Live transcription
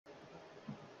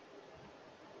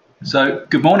So,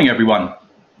 good morning, everyone.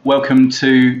 Welcome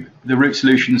to the Root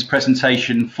Solutions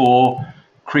presentation for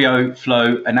Creo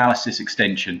Flow Analysis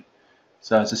Extension.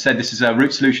 So, as I said, this is a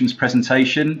Root Solutions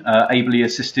presentation, ably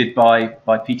assisted by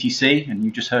PTC, and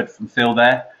you just heard from Phil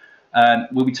there.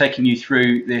 We'll be taking you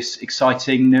through this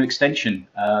exciting new extension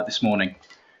this morning.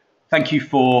 Thank you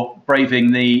for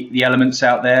braving the elements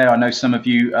out there. I know some of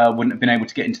you wouldn't have been able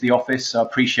to get into the office, so I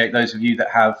appreciate those of you that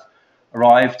have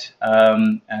arrived,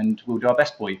 and we'll do our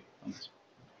best for you.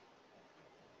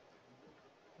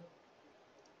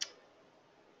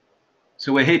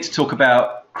 So we're here to talk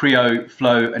about Creo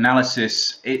Flow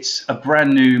Analysis. It's a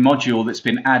brand new module that's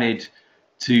been added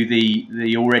to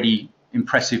the already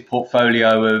impressive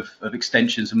portfolio of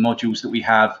extensions and modules that we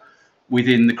have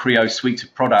within the Creo suite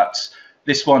of products.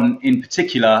 This one in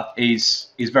particular is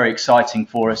very exciting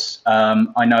for us.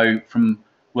 I know from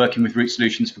working with Root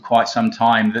Solutions for quite some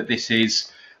time that this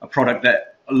is a product that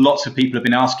lots of people have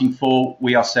been asking for,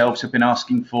 we ourselves have been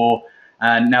asking for,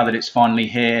 and now that it's finally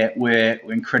here, we're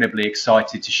incredibly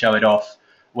excited to show it off.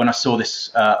 When I saw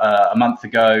this a month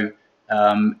ago,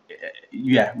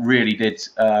 yeah, really did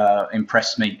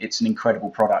impress me. It's an incredible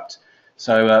product.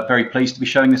 So very pleased to be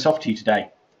showing this off to you today.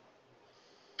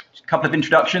 Just a couple of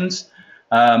introductions.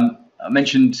 I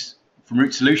mentioned from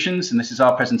Root Solutions, and this is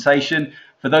our presentation.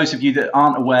 For those of you that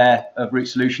aren't aware of Root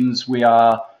Solutions, we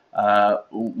are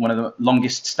one of the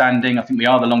longest standing, I think we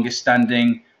are the longest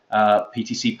standing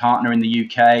PTC partner in the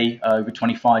UK, over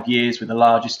 25 years. We're the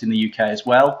largest in the UK as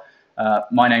well.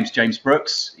 My name's James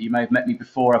Brooks. You may have met me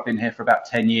before. I've been here for about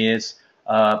 10 years,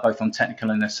 both on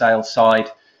technical and the sales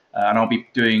side. And I'll be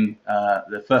doing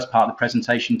the first part of the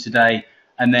presentation today.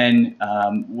 And then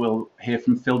we'll hear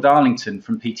from Phil Darlington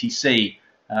from PTC,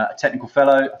 a technical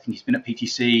fellow. I think he's been at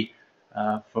PTC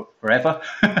for forever.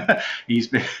 He's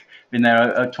been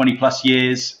there 20 plus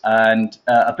years, and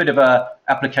a bit of a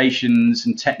applications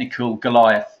and technical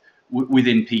Goliath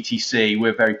within PTC.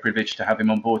 We're very privileged to have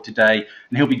him on board today,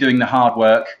 and he'll be doing the hard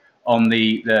work on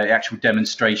the actual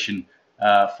demonstration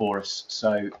for us.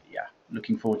 So yeah,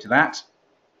 looking forward to that.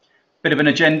 Bit of an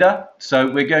agenda.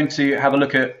 So we're going to have a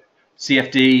look at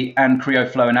CFD and Creo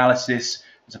Flow Analysis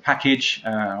as a package.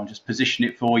 I'll just position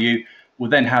it for you. We'll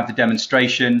then have the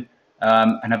demonstration,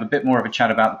 and have a bit more of a chat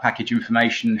about the package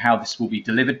information, how this will be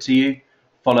delivered to you,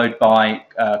 followed by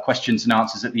questions and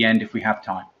answers at the end if we have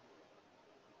time.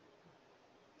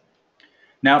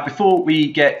 Now, before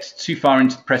we get too far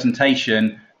into the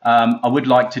presentation, I would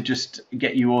like to just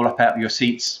get you all up out of your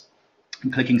seats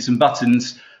and clicking some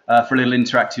buttons for a little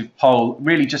interactive poll,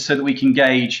 really just so that we can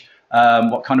gauge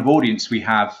what kind of audience we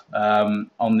have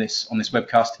on this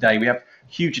webcast today. We have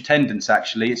huge attendance,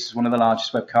 actually. It's one of the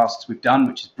largest webcasts we've done,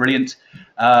 which is brilliant.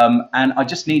 And I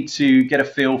just need to get a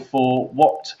feel for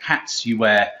what hats you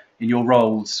wear in your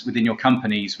roles within your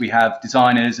companies. We have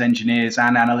designers, engineers,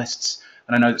 and analysts.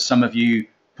 And I know that some of you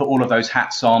put all of those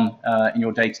hats on in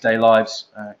your day-to-day lives,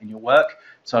 in your work.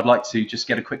 So I'd like to just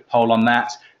get a quick poll on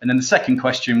that. And then the second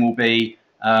question will be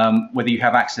whether you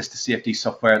have access to CFD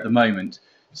software at the moment.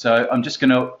 So I'm just going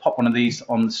to pop one of these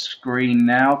on the screen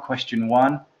now, question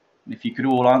one. And if you could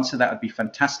all answer, that would be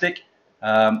fantastic.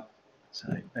 So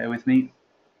bear with me.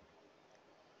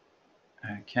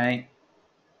 Okay.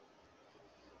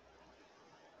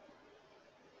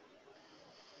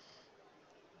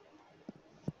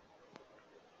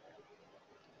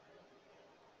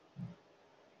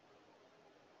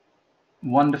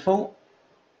 Wonderful.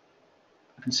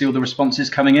 I can see all the responses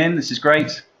coming in. This is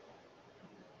great.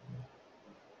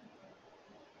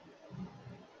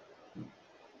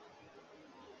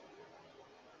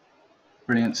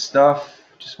 Brilliant stuff.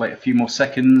 Just wait a few more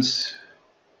seconds.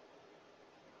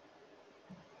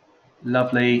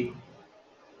 Lovely.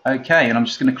 Okay, and I'm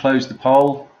just going to close the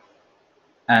poll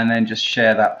and then just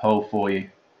share that poll for you.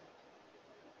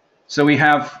 So we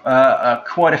have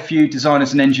quite a few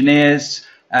designers and engineers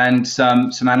and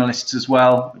some analysts as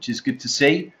well, which is good to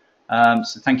see.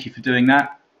 So thank you for doing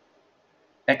that.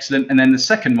 Excellent. And then the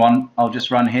second one I'll just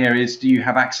run here is, do you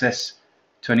have access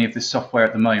to any of this software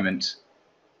at the moment?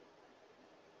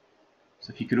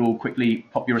 So if you could all quickly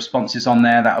pop your responses on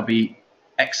there, that would be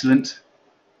excellent.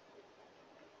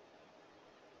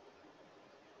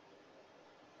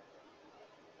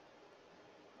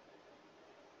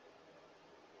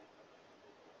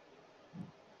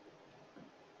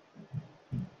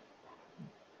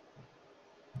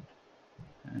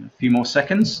 And a few more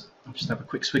seconds. I'll just have a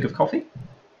quick swig of coffee.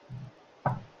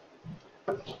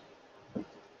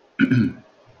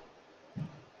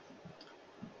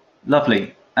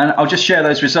 Lovely. And I'll just share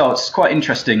those results. It's quite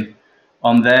interesting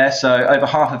on there. So over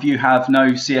half of you have no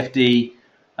CFD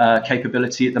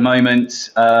capability at the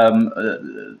moment.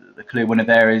 The clear winner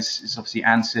there is obviously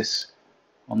ANSYS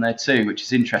on there too, which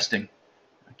is interesting.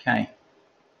 Okay,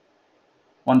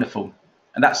 wonderful.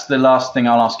 And that's the last thing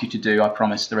I'll ask you to do, I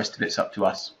promise. The rest of it's up to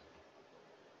us.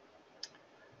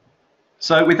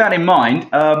 So with that in mind,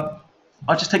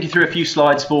 I'll just take you through a few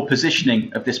slides for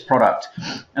positioning of this product.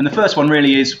 And the first one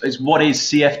really is what is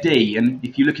CFD? And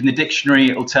if you look in the dictionary,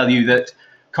 it will tell you that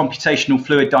computational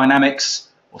fluid dynamics,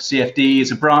 or CFD,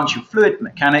 is a branch of fluid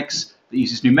mechanics that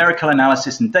uses numerical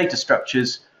analysis and data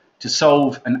structures to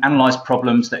solve and analyze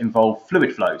problems that involve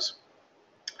fluid flows.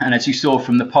 And as you saw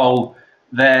from the poll,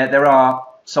 there are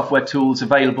software tools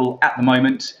available at the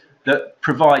moment that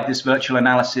provide this virtual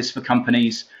analysis for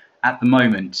companies at the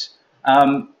moment.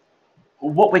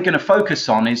 What we're going to focus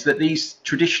on is that these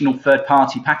traditional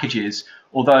third-party packages,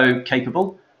 although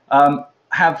capable,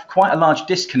 have quite a large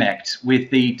disconnect with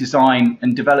the design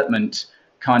and development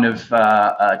kind of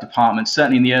department,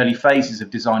 certainly in the early phases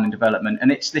of design and development.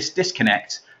 And it's this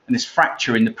disconnect and this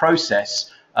fracture in the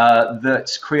process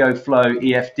that Creo Flow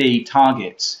EFD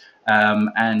targets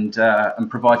and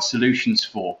provides solutions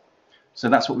for. So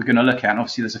that's what we're going to look at. And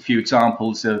obviously, there's a few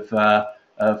examples of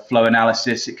flow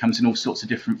analysis. It comes in all sorts of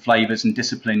different flavors and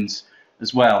disciplines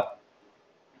as well.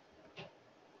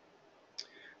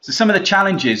 So some of the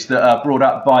challenges that are brought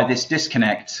up by this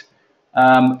disconnect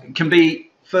can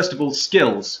be, first of all,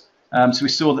 skills. So we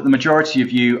saw that the majority of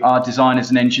you are designers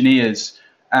and engineers,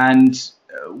 and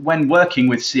when working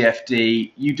with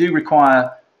CFD, you do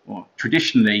require, or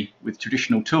traditionally with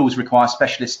traditional tools, require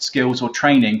specialist skills or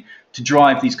training to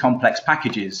drive these complex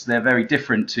packages. They're very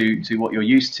different to what you're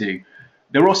used to.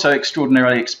 They're also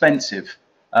extraordinarily expensive,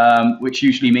 which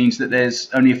usually means that there's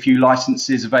only a few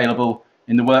licenses available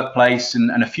in the workplace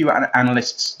and a few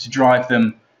analysts to drive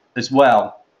them as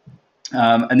well.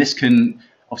 And this can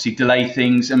obviously delay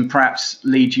things and perhaps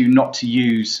lead you not to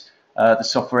use the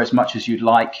software as much as you'd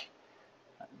like.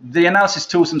 The analysis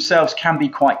tools themselves can be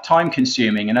quite time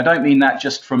consuming, and I don't mean that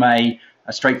just from a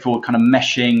straightforward kind of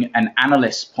meshing and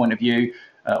analyst point of view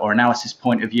or analysis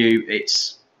point of view.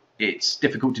 It's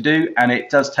difficult to do and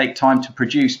it does take time to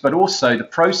produce, but also the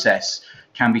process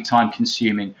can be time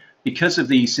consuming. Because of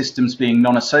these systems being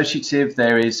non-associative,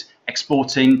 there is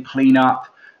exporting, cleanup,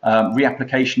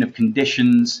 reapplication of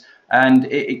conditions, and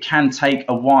it can take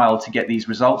a while to get these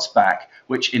results back,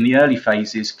 which in the early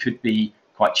phases could be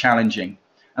quite challenging.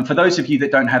 And for those of you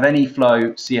that don't have any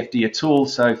flow CFD at all,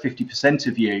 so 50%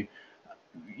 of you,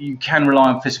 you can rely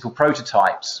on physical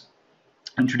prototypes.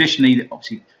 And traditionally,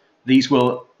 obviously, these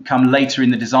will come later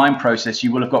in the design process.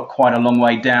 You will have got quite a long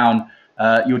way down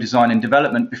your design and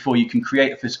development before you can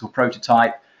create a physical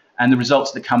prototype. And the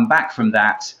results that come back from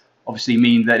that obviously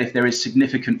mean that if there is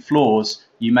significant flaws,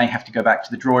 you may have to go back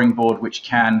to the drawing board, which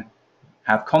can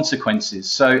have consequences.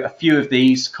 So a few of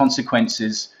these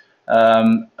consequences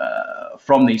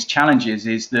from these challenges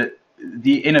is that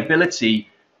the inability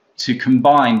to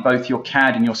combine both your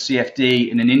CAD and your CFD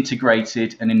in an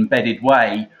integrated and embedded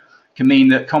way can mean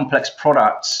that complex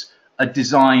products are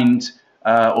designed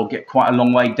or get quite a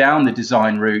long way down the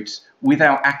design route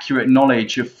without accurate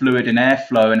knowledge of fluid and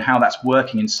airflow and how that's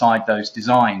working inside those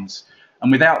designs.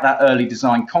 And without that early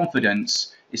design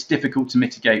confidence, it's difficult to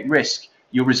mitigate risk.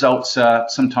 Your results are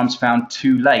sometimes found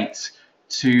too late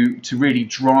to really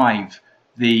drive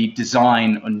the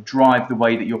design and drive the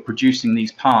way that you're producing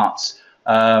these parts.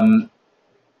 When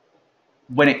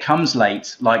it comes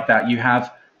late like that, you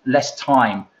have less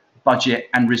time, budget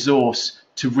and resource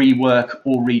to rework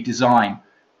or redesign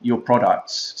your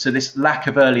products. So this lack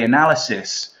of early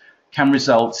analysis can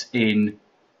result in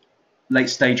late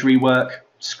stage rework,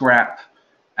 scrap,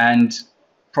 and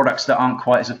products that aren't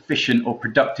quite as efficient or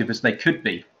productive as they could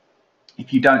be.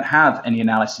 If you don't have any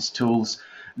analysis tools,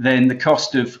 then the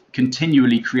cost of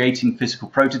continually creating physical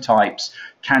prototypes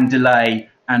can delay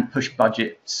and push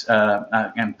budgets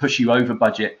and push you over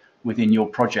budget within your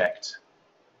project.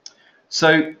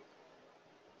 So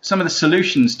some of the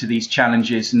solutions to these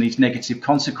challenges and these negative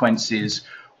consequences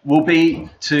will be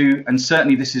to, and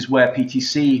certainly this is where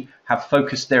PTC have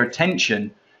focused their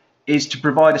attention, is to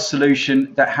provide a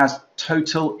solution that has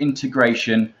total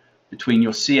integration between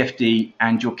your CFD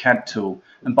and your CAD tool.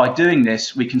 And by doing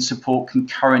this, we can support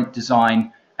concurrent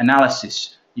design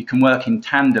analysis. You can work in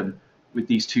tandem with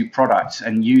these two products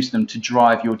and use them to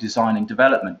drive your design and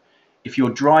development. If you're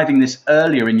driving this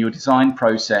earlier in your design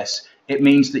process, it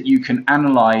means that you can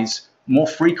analyze more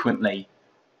frequently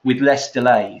with less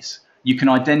delays. You can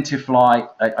identify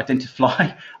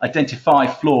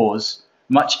flaws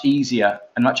much easier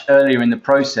and much earlier in the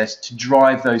process to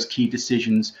drive those key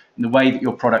decisions in the way that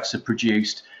your products are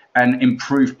produced and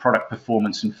improve product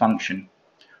performance and function.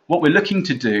 What we're looking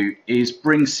to do is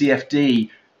bring CFD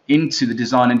into the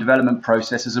design and development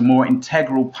process as a more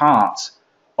integral part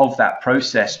of that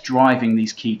process, driving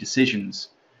these key decisions.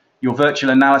 Your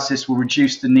virtual analysis will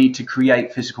reduce the need to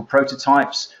create physical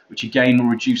prototypes, which again will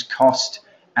reduce cost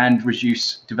and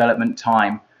reduce development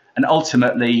time, and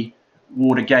ultimately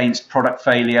ward against product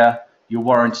failure. Your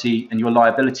warranty and your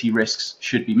liability risks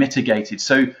should be mitigated.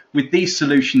 So with these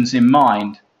solutions in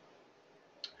mind,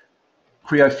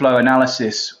 Creo Flow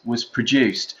Analysis was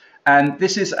produced, and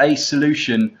this is a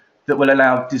solution that will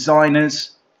allow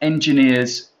designers,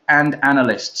 engineers and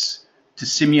analysts to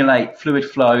simulate fluid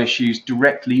flow issues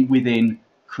directly within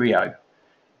Creo.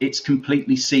 It's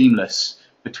completely seamless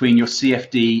between your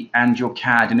CFD and your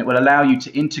CAD, and it will allow you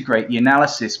to integrate the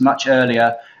analysis much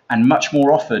earlier and much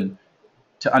more often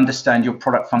to understand your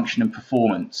product function and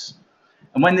performance.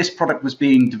 And when this product was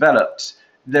being developed,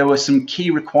 there were some key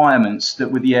requirements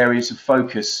that were the areas of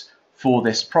focus for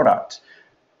this product.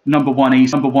 Number one,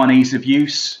 ease of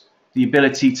use, the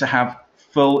ability to have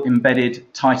full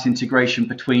embedded tight integration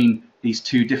between these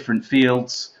two different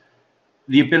fields,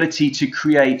 the ability to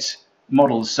create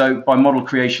models. So by model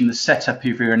creation, the setup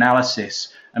of your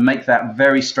analysis, and make that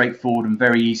very straightforward and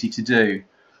very easy to do.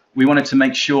 We wanted to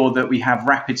make sure that we have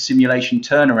rapid simulation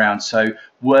turnaround. So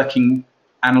working,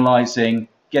 analyzing,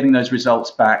 getting those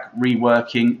results back,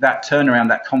 reworking, that turnaround,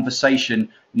 that conversation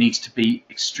needs to be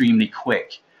extremely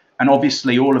quick. And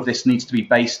obviously all of this needs to be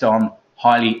based on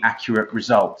highly accurate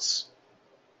results.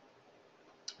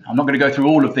 I'm not going to go through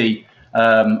all of the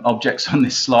objects on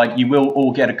this slide. You will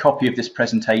all get a copy of this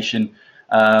presentation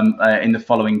in the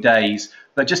following days.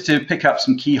 But just to pick up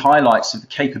some key highlights of the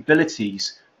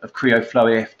capabilities of Creo Flow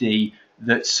AFD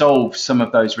that solve some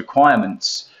of those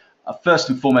requirements. First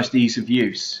and foremost, ease of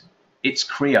use. It's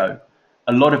Creo.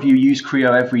 A lot of you use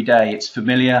Creo every day. It's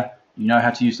familiar. You know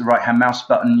how to use the right-hand mouse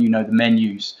button. You know the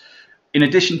menus. In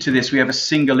addition to this, we have a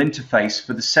single interface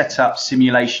for the setup,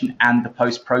 simulation, and the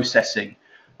post-processing.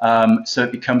 So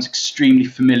it becomes extremely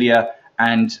familiar,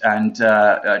 and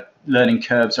learning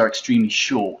curves are extremely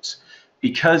short.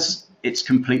 Because it's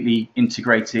completely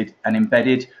integrated and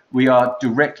embedded, we are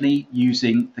directly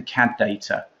using the CAD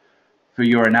data for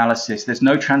your analysis. There's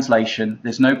no translation,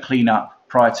 there's no cleanup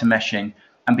prior to meshing,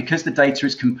 and because the data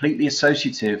is completely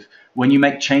associative, when you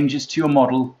make changes to your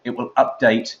model, it will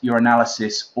update your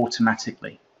analysis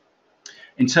automatically.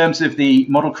 In terms of the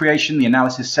model creation, the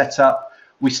analysis setup,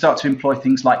 we start to employ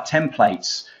things like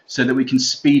templates so that we can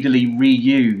speedily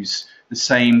reuse the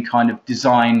same kind of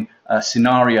design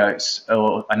scenarios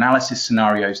or analysis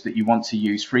scenarios that you want to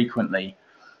use frequently.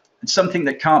 And something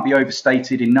that can't be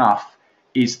overstated enough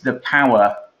is the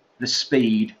power, the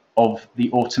speed of the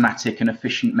automatic and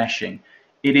efficient meshing.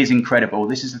 It is incredible.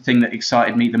 This is the thing that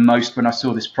excited me the most when I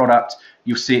saw this product.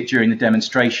 You'll see it during the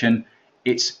demonstration.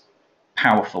 It's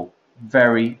powerful,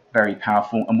 very, very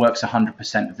powerful, and works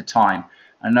 100% of the time.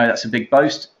 I know that's a big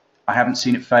boast. I haven't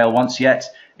seen it fail once yet.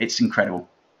 It's incredible.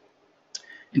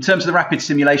 In terms of the rapid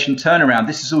simulation turnaround,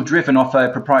 this is all driven off a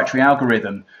proprietary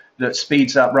algorithm that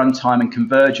speeds up runtime and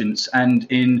convergence. And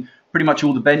in pretty much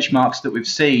all the benchmarks that we've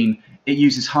seen, it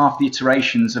uses half the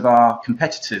iterations of our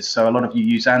competitors. So a lot of you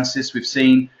use ANSYS, we've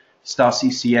seen, Star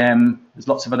CCM, there's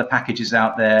lots of other packages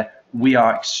out there. We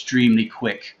are extremely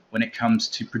quick when it comes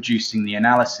to producing the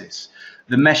analysis.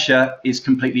 The mesher is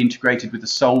completely integrated with the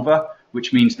solver,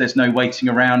 which means there's no waiting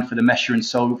around for the mesher and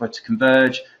solver to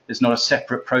converge. There's not a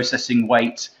separate processing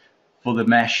wait for the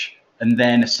mesh and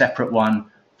then a separate one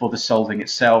for the solving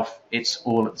itself. It's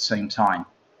all at the same time.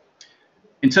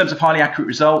 In terms of highly accurate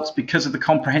results, because of the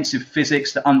comprehensive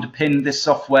physics that underpin this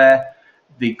software,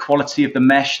 the quality of the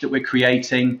mesh that we're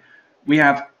creating, we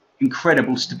have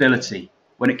incredible stability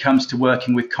when it comes to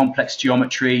working with complex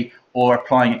geometry or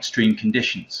applying extreme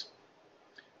conditions.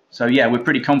 So yeah, we're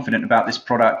pretty confident about this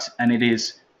product, and it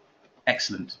is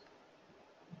excellent.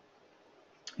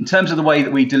 In terms of the way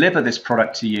that we deliver this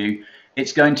product to you,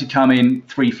 it's going to come in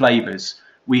 3 flavors.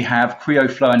 We have Creo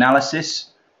Flow Analysis,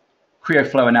 Creo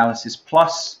Flow Analysis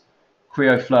Plus,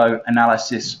 Creo Flow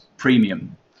Analysis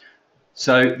Premium.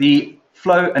 So the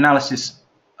flow analysis,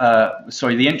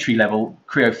 the entry level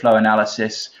Creo Flow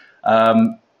Analysis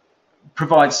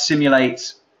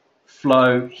simulates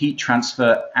flow, heat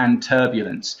transfer, and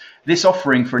turbulence. This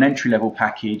offering for an entry-level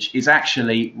package is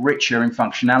actually richer in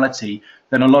functionality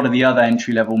than a lot of the other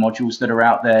entry-level modules that are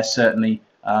out there. Certainly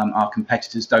our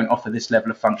competitors don't offer this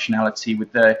level of functionality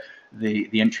with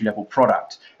the entry-level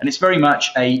product. And it's very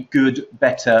much a good,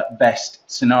 better, best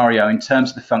scenario in terms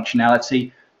of the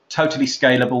functionality, totally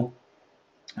scalable,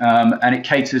 and it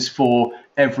caters for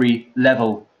every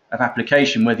level of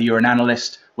application, whether you're an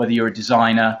analyst, whether you're a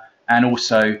designer, And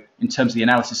also, in terms of the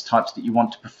analysis types that you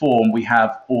want to perform, we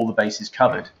have all the bases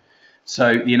covered.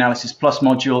 So the Analysis Plus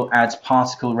module adds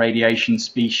particle, radiation,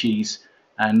 species,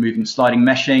 and moving sliding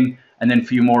meshing. And then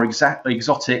for your more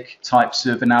exotic types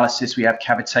of analysis, we have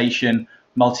cavitation,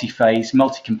 multi-phase,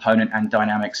 multi-component, and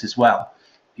dynamics as well.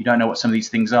 If you don't know what some of these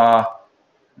things are,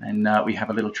 then we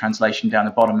have a little translation down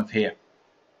the bottom of here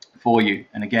for you.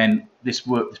 And again, this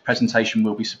presentation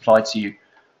will be supplied to you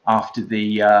after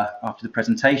the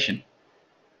presentation.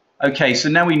 Okay, so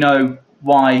now we know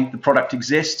why the product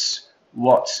exists,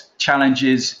 what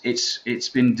challenges it's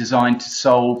been designed to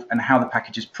solve, and how the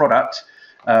package is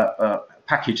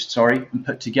packaged and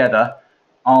put together.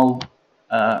 I'll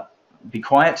be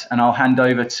quiet and I'll hand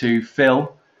over to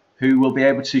Phil, who will be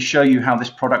able to show you how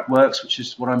this product works, which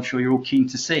is what I'm sure you're all keen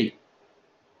to see.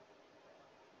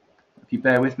 If you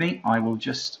bear with me, I will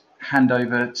just hand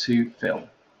over to Phil.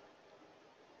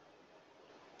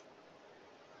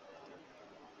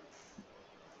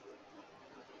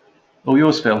 All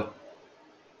yours, Phil.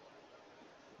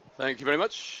 Thank you very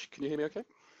much. Can you hear me okay?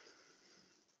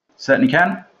 Certainly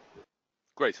can.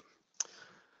 Great.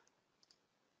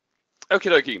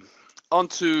 Okie dokie. On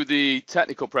to the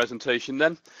technical presentation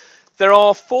then. There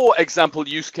are 4 example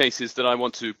use cases that I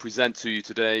want to present to you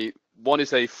today. One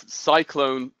is a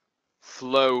cyclone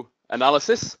flow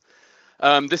analysis.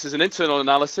 This is an internal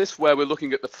analysis where we're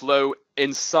looking at the flow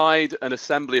inside an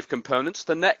assembly of components.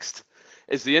 The next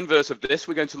is the inverse of this.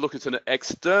 We're going to look at an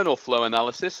external flow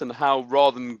analysis and how,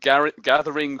 rather than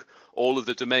gathering all of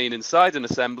the domain inside an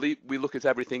assembly, we look at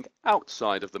everything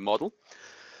outside of the model.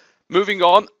 Moving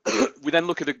on, we then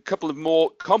look at a couple of more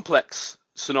complex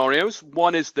scenarios.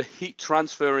 One is the heat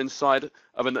transfer inside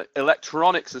of an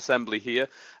electronics assembly here,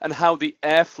 and how the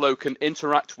airflow can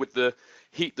interact with the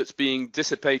heat that's being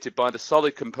dissipated by the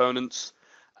solid components,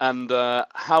 and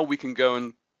how we can go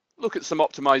and look at some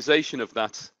optimization of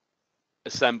that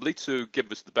assembly to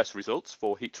give us the best results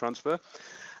for heat transfer.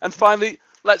 And finally,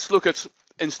 let's look at,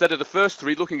 instead of the first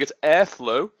 3, looking at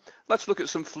airflow, let's look at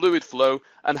some fluid flow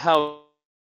and how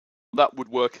that would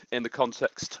work in the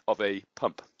context of a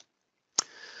pump.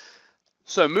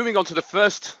 So moving on to the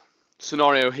first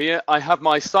scenario here, I have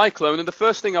my cyclone, and the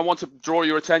first thing I want to draw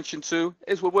your attention to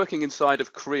is we're working inside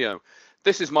of Creo.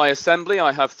 This is my assembly.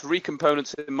 I have 3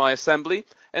 components in my assembly,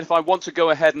 and if I want to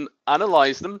go ahead and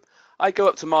analyze them, I go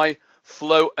up to my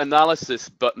flow analysis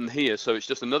button here. So it's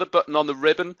just another button on the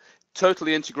ribbon,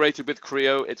 totally integrated with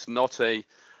Creo. It's not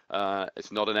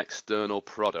an external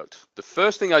product. The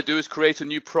first thing I do is create a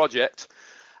new project,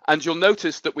 and you'll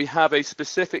notice that we have a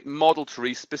specific model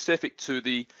tree specific to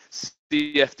the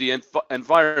CFD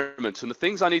environment. And the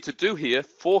things I need to do here,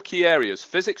 4 key areas: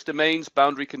 physics, domains,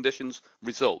 boundary conditions,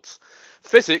 results.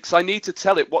 Physics, I need to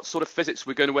tell it what sort of physics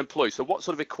we're going to employ. So what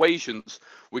sort of equations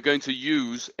we're going to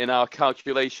use in our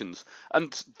calculations.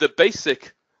 And the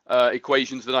basic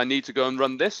equations that I need to go and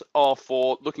run this are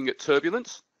for looking at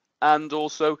turbulence, and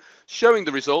also showing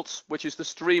the results, which is the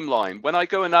streamline. When I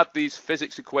go and add these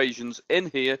physics equations in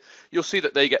here, you'll see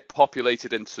that they get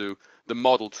populated into the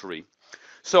model tree.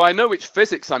 So I know which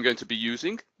physics I'm going to be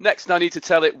using. Next, I need to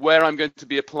tell it where I'm going to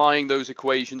be applying those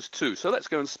equations to. So let's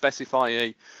go and specify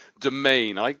a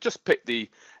domain. I just picked the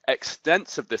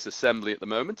extents of this assembly at the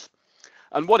moment.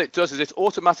 And what it does is it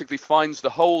automatically finds the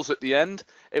holes at the end.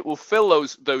 It will fill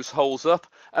those holes up,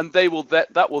 and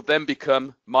that will then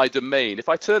become my domain. If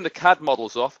I turn the CAD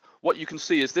models off, what you can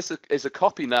see is this is a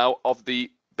copy now of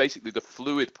basically the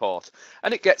fluid part,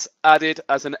 and it gets added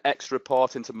as an extra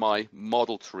part into my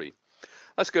model tree.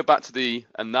 Let's go back to the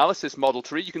analysis model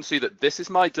tree. You can see that this is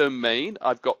my domain.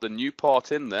 I've got the new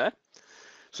part in there.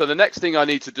 So the next thing I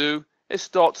need to do is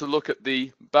start to look at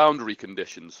the boundary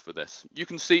conditions for this. You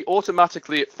can see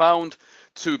automatically it found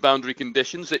 2 boundary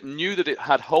conditions. It knew that it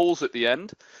had holes at the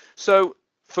end. So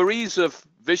for ease of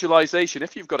visualization,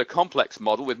 if you've got a complex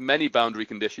model with many boundary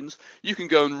conditions, you can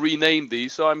go and rename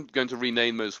these. So I'm going to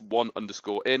rename them as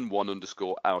 1_in,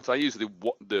 1_out. I use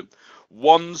the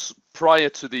ones prior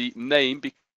to the name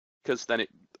because then it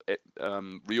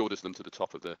reorders them to the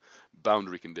top of the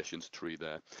boundary conditions tree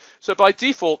there. So by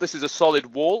default, this is a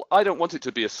solid wall. I don't want it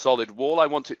to be a solid wall. I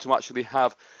want it to actually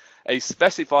have a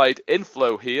specified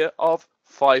inflow here of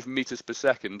 5 meters per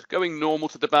second going normal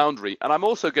to the boundary. And I'm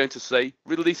also going to say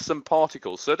release some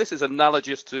particles. So this is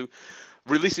analogous to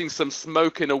releasing some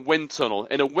smoke in a wind tunnel.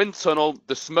 In a wind tunnel,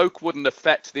 the smoke wouldn't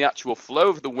affect the actual flow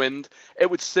of the wind. It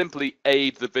would simply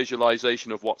aid the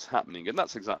visualization of what's happening. And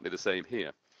that's exactly the same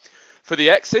here. For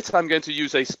the exit, I'm going to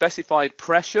use a specified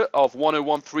pressure of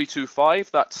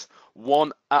 101,325. That's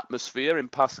 1 atmosphere in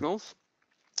pascals.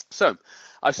 So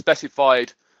I've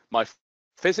specified my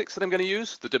physics that I'm going to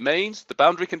use, the domains, the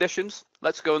boundary conditions.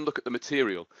 Let's go and look at the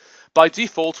material. By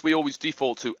default, we always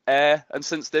default to air, and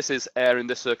since this is air in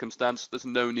this circumstance, there's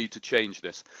no need to change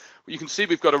this. You can see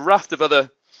we've got a raft of other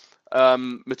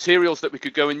materials that we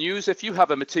could go and use. If you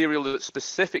have a material that's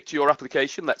specific to your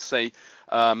application, let's say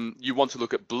you want to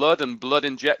look at blood and blood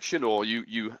injection, or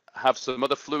you have some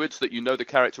other fluids that you know the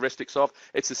characteristics of,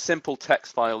 it's a simple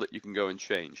text file that you can go and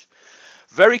change.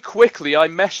 Very quickly, I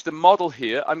meshed the model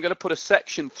here. I'm going to put a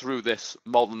section through this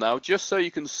model now, just so you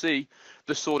can see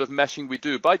the sort of meshing we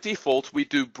do. By default, we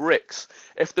do bricks.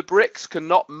 If the bricks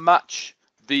cannot match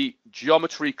the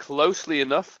geometry closely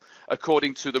enough,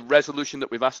 according to the resolution that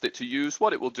we've asked it to use,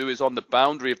 what it will do is on the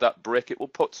boundary of that brick, it will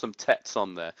put some text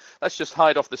on there. Let's just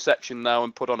hide off the section now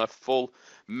and put on a full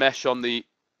mesh on the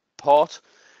part.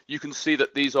 You can see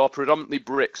that these are predominantly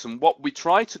bricks, and what we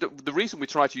try to do, the reason we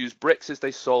try to use bricks is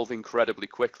they solve incredibly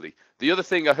quickly. The other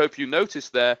thing I hope you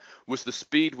noticed there was the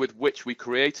speed with which we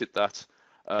created that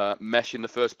mesh in the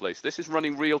first place. This is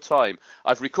running real time.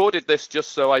 I've recorded this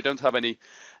just so I don't have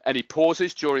any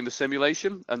pauses during the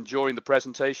simulation and during the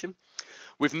presentation.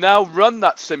 We've now run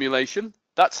that simulation.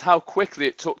 That's how quickly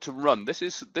it took to run. This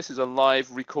is a live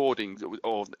recording,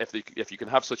 or if you can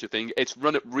have such a thing, it's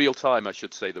run at real time, I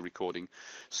should say, the recording.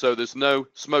 So there's no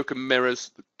smoke and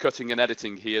mirrors, cutting and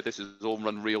editing here. This is all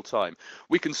run real time.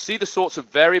 We can see the sorts of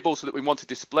variables that we want to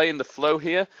display in the flow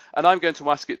here, and I'm going to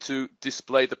ask it to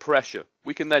display the pressure.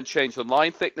 We can then change the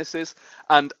line thicknesses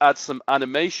and add some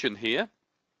animation here.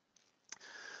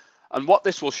 And what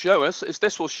this will show us is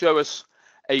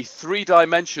a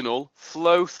three-dimensional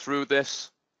flow through this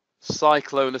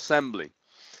cyclone assembly.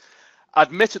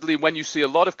 Admittedly, when you see a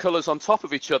lot of colors on top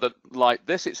of each other like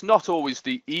this, it's not always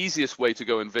the easiest way to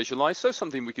go and visualize. So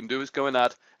something we can do is go and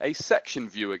add a section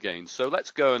view again. So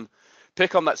let's go and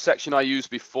pick on that section I used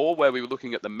before where we were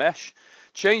looking at the mesh,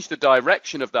 change the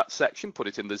direction of that section, put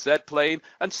it in the Z plane,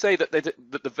 and say that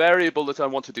the variable that I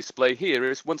want to display here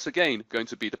is once again going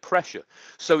to be the pressure.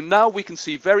 So now we can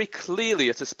see very clearly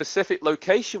at a specific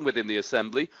location within the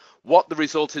assembly what the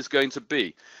result is going to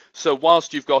be. So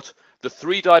whilst you've got the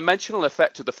three-dimensional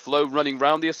effect of the flow running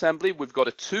around the assembly, we've got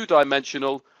a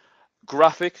two-dimensional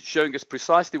graphic showing us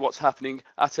precisely what's happening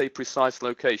at a precise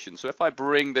location. So if I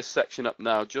bring this section up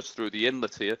now just through the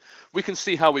inlet here, we can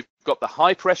see how we've got the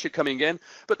high pressure coming in,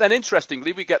 but then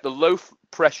interestingly we get the low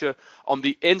pressure on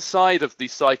the inside of the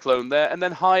cyclone there and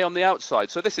then high on the outside.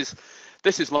 So this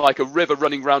is like a river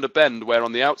running round a bend, where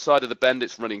on the outside of the bend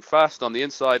it's running fast, on the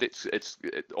inside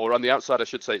or on the outside I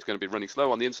should say it's going to be running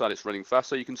slow, on the inside it's running fast.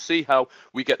 So you can see how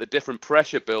we get the different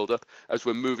pressure buildup as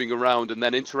we're moving around and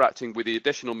then interacting with the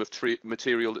additional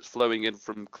material that's flowing in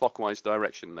from clockwise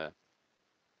direction there.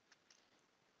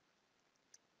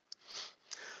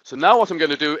 So now what I'm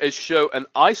going to do is show an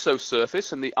ISO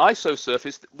surface, and the ISO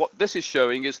surface, what this is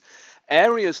showing is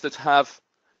areas that have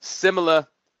similar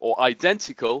or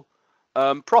identical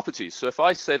properties. So if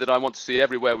I say that I want to see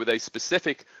everywhere with a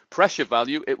specific pressure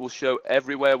value, it will show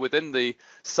everywhere within the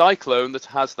cyclone that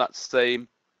has that same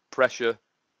pressure.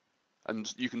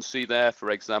 And you can see there, for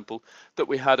example, that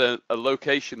we had a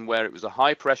location where it was a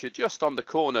high pressure just on the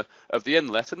corner of the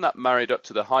inlet, and that married up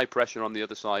to the high pressure on the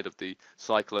other side of the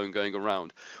cyclone going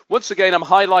around. Once again, I'm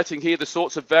highlighting here the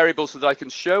sorts of variables that I can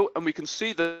show, and we can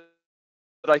see that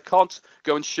I can't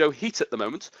go and show heat at the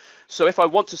moment. So if I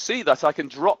want to see that, I can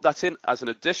drop that in as an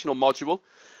additional module.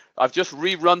 I've just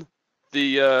rerun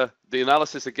the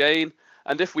analysis again,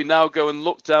 and if we now go and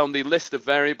look down the list of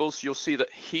variables, you'll see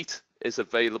that heat is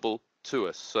available to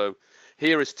us. So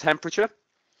here is temperature,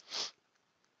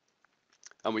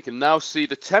 and we can now see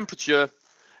the temperature.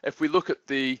 If we look at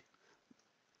the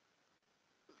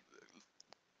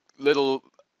little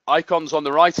icons on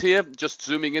the right here, just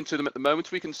zooming into them at the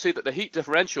moment, we can see that the heat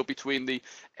differential between the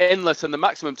inlet and the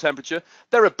maximum temperature,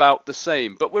 they're about the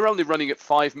same, but we're only running at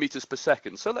 5 meters per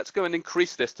second. So let's go and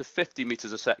increase this to 50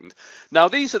 meters a second. Now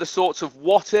these are the sorts of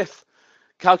what if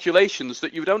calculations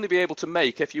that you would only be able to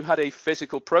make if you had a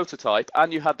physical prototype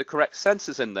and you had the correct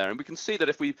sensors in there. And we can see that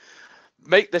if we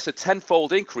make this a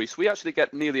 10-fold increase, we actually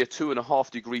get nearly a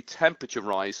 2.5-degree temperature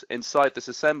rise inside this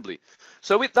assembly.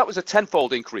 So that was a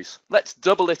 10-fold increase. Let's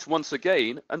double it once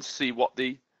again and see what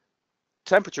the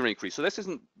temperature increase. So this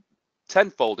isn't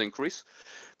 10-fold increase.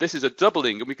 This is a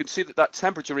doubling, and we can see that that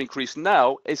temperature increase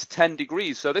now is 10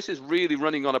 degrees. So this is really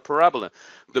running on a parabola.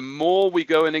 The more we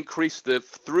go and increase the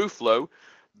through flow,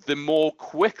 the more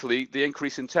quickly the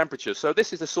increase in temperature. So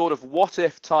this is a sort of what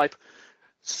if type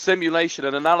simulation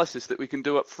and analysis that we can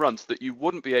do up front that you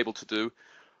wouldn't be able to do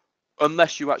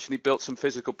unless you actually built some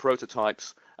physical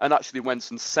prototypes and actually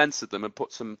went and censored them and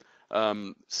put some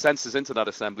sensors into that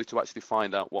assembly to actually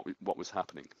find out what was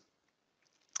happening.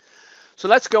 So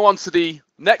let's go on to the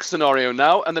next scenario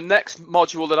now, and the next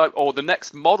module the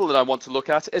next model that I want to look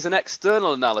at is an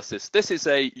external analysis. This is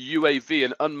a UAV,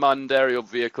 an unmanned aerial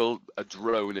vehicle, a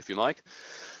drone if you like.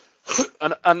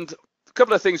 and a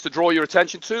couple of things to draw your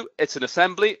attention to. It's an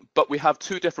assembly, but we have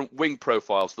two different wing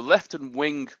profiles. The left and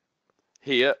wing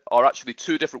here are actually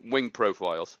two different wing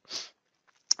profiles.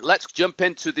 Let's jump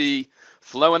into the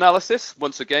flow analysis.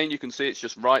 Once again, you can see it's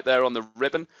just right there on the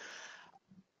ribbon.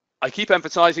 I keep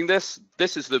emphasizing this.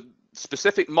 This is the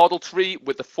specific model tree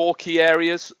with the 4 key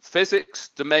areas: physics,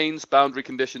 domains, boundary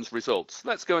conditions, results.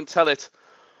 Let's go and tell it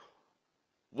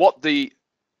what the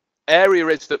area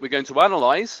is that we're going to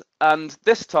analyze. And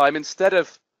this time, instead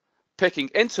of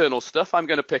picking internal stuff, I'm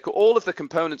going to pick all of the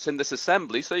components in this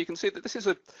assembly. So you can see that this is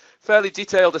a fairly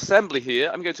detailed assembly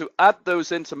here. I'm going to add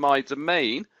those into my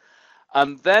domain.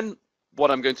 And then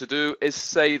what I'm going to do is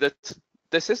say that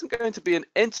this isn't going to be an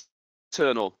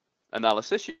internal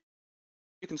analysis. You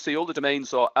can see all the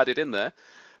domains are added in there,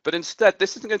 but instead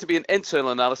this isn't going to be an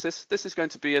internal analysis. This is going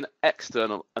to be an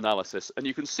external analysis, and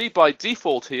you can see by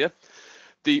default here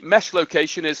the mesh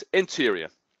location is interior.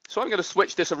 So I'm going to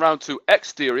switch this around to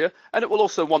exterior, and it will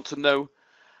also want to know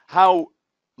how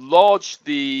large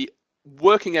the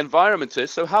working environment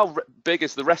is, so how big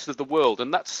is the rest of the world,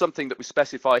 and that's something that we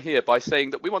specify here by saying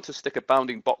that we want to stick a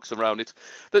bounding box around it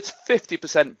that's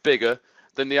 50% bigger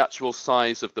than the actual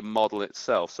size of the model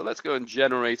itself. So let's go and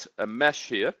generate a mesh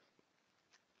here.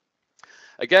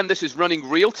 Again, this is running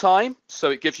real time,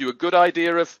 so it gives you a good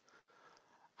idea of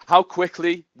how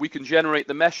quickly we can generate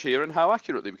the mesh here and how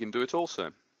accurately we can do it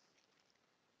also.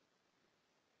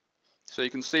 So you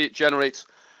can see it generates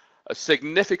a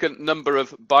significant number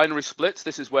of binary splits.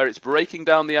 This is where it's breaking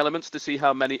down the elements to see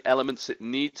how many elements it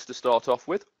needs to start off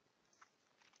with.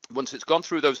 Once it's gone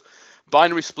through those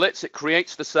binary splits, it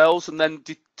creates the cells, and then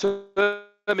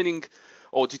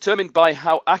determined by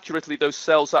how accurately those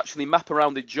cells actually map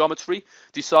around the geometry,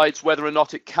 decides whether or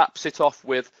not it caps it off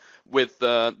with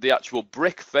the actual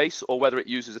brick face, or whether it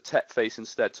uses a TET face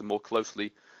instead to more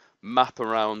closely map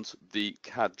around the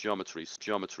CAD geometry.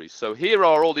 So here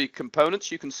are all the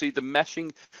components. You can see the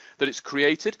meshing that it's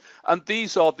created, and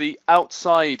these are the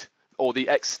outside or the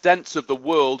extents of the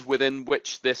world within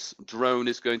which this drone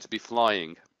is going to be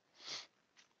flying.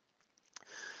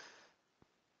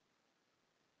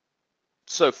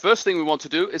 So first thing we want to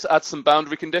do is add some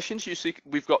boundary conditions. You see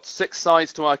we've got 6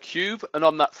 sides to our cube, and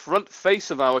on that front face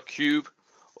of our cube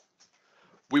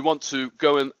we want to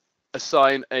go and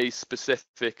assign a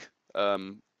specific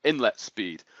inlet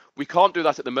speed. We can't do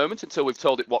that at the moment until we've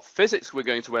told it what physics we're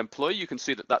going to employ. You can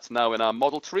see that that's now in our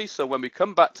model tree. So when we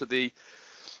come back to the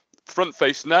front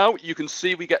face now, you can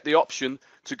see we get the option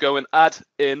to go and add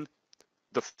in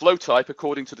the flow type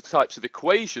according to the types of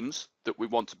equations that we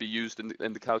want to be used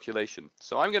in the calculation.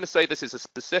 So I'm going to say this is a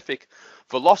specific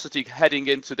velocity heading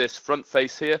into this front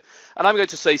face here, and I'm going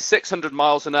to say 600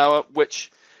 miles an hour,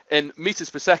 which in meters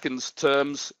per second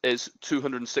terms is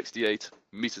 268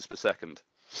 meters per second.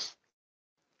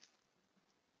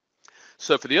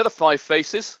 So for the other 5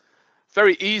 faces,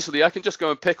 very easily I can just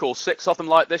go and pick all 6 of them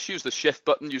like this, use the shift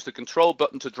button, use the control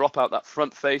button to drop out that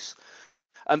front face,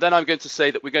 and then I'm going to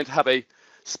say that we're going to have a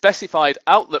specified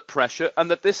outlet pressure,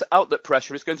 and that this outlet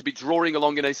pressure is going to be drawing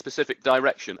along in a specific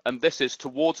direction, and this is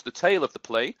towards the tail of the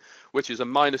plane, which is a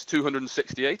minus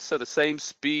 268, so the same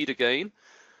speed again,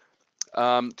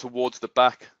 towards the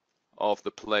back of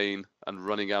the plane and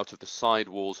running out of the side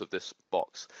walls of this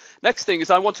box. Next thing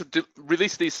is I want to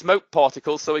release these smoke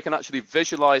particles so we can actually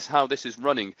visualize how this is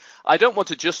running. I don't want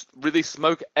to just release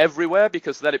smoke everywhere,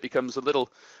 because then it becomes a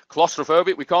little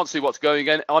claustrophobic. We can't see what's going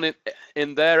on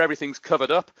in there. Everything's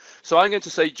covered up. So I'm going to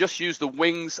say just use the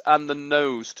wings and the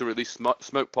nose to release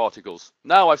smoke particles.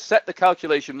 Now I've set the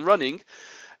calculation running.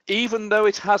 Even though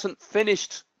it hasn't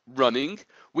finished running,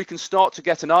 we can start to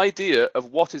get an idea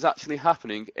of what is actually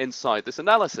happening inside this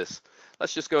analysis.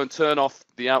 Let's just go and turn off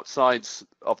the outsides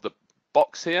of the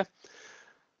box here.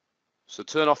 So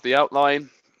turn off the outline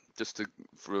just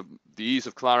for the ease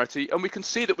of clarity, and we can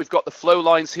see that we've got the flow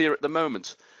lines here at the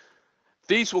moment.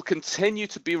 These will continue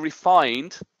to be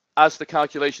refined as the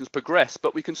calculations progress,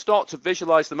 but we can start to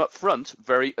visualize them up front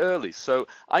very early. So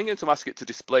I'm going to ask it to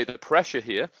display the pressure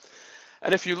here.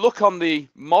 And if you look on the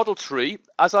model tree,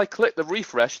 as I click the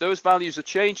refresh, those values are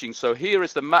changing. So here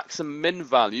is the max and min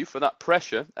value for that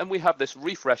pressure, and we have this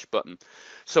refresh button.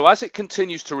 So as it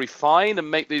continues to refine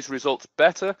and make these results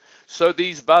better, so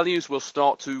these values will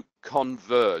start to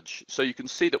converge. So you can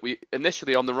see that we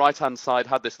initially on the right-hand side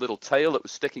had this little tail that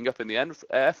was sticking up in the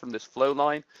air from this flow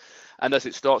line. And as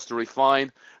it starts to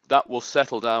refine, that will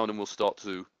settle down and we'll start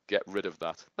to get rid of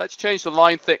that. Let's change the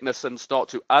line thickness and start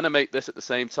to animate this at the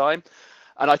same time.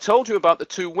 And I told you about the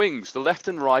two wings, the left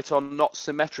and right are not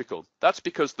symmetrical. That's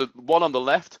because the one on the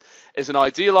left is an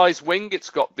idealized wing. It's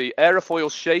got the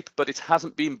aerofoil shape, but it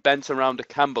hasn't been bent around a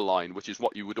camber line, which is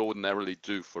what you would ordinarily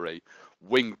do for a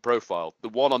wing profile. The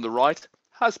one on the right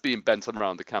has been bent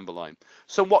around the camber line.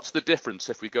 So what's the difference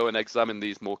if we go and examine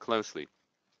these more closely?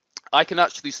 I can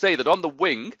actually say that on the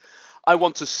wing, I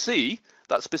want to see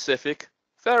that specific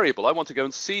variable. I want to go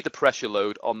and see the pressure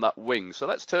load on that wing. So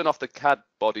let's turn off the CAD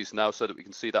bodies now so that we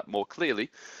can see that more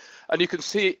clearly. And you can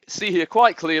see here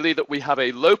quite clearly that we have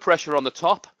a low pressure on the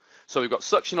top. So we've got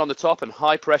suction on the top and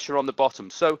high pressure on the bottom.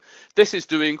 So this is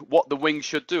doing what the wing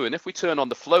should do. And if we turn on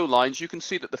the flow lines, you can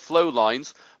see that the flow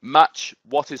lines match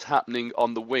what is happening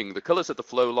on the wing. The colors of the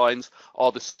flow lines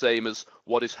are the same as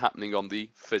what is happening on the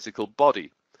physical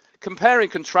body. Compare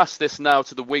and contrast this now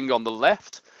to the wing on the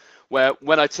left, where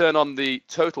when I turn on the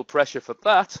total pressure for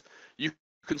that, you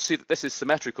can see that this is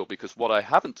symmetrical because what I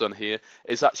haven't done here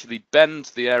is actually bend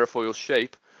the aerofoil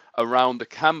shape around the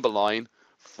camber line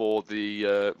for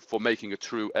making a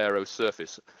true aero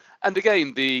surface. And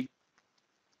again, the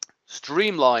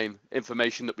streamline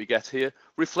information that we get here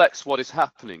reflects what is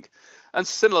happening. And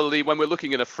similarly, when we're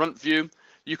looking in a front view,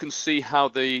 you can see how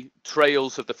the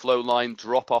trails of the flow line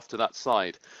drop off to that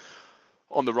side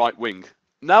on the right wing.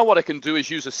 Now what I can do is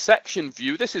use a section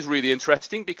view. This is really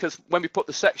interesting because when we put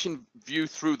the section view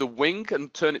through the wing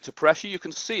and turn it to pressure, you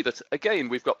can see that again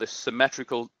we've got this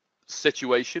symmetrical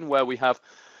situation where we have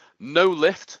no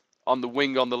lift on the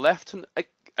wing on the left,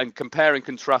 and compare and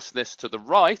contrast this to the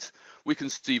right, we can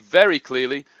see very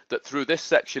clearly that through this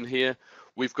section here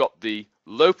we've got the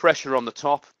low pressure on the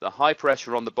top, the high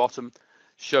pressure on the bottom,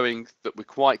 showing that we're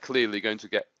quite clearly going to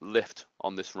get lift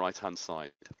on this right hand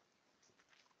side.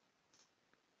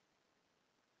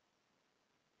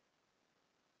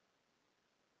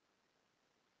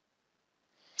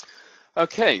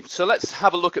 Okay, so let's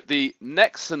have a look at the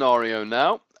next scenario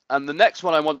now. And the next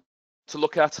one I want to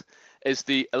look at is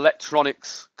the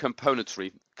electronics componentry.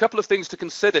 A couple of things to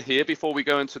consider here before we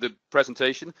go into the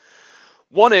presentation.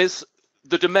 One is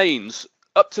the domains.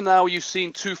 Up to now, you've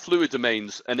seen two fluid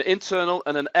domains, an internal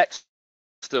and an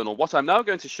external. What I'm now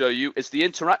going to show you is the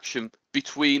interaction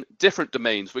between different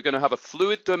domains. We're going to have a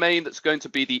fluid domain that's going to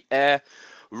be the air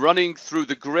running through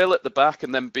the grill at the back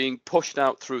and then being pushed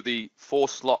out through the 4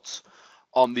 slots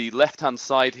on the left-hand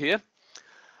side here.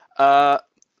 And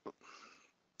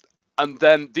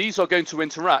then these are going to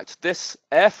interact. This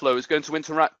airflow is going to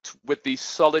interact with the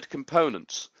solid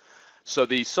components. So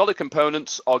the solid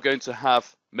components are going to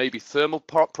have maybe thermal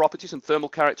properties and thermal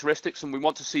characteristics, and we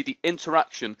want to see the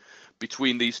interaction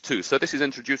between these two. So this is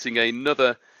introducing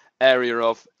another area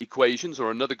of equations,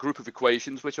 or another group of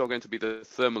equations, which are going to be the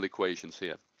thermal equations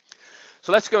here.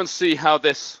 So let's go and see how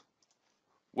this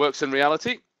works in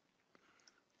reality.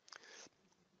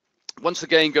 Once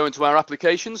again, go into our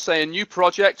applications, say a new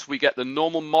project, we get the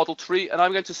normal model tree, and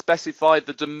I'm going to specify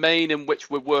the domain in which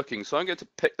we're working. So I'm going to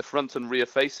pick the front and rear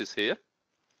faces here.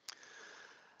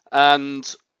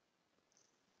 And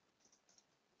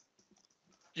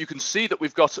you can see that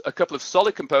we've got a couple of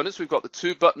solid components. We've got the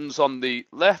 2 buttons on the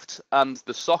left and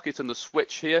the socket and the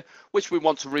switch here, which we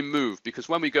want to remove, because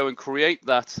when we go and create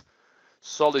that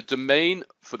solid domain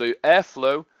for the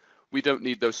airflow, we don't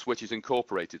need those switches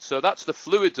incorporated. So that's the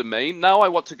fluid domain. Now I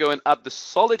want to go and add the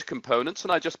solid components,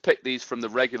 and I just pick these from the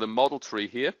regular model tree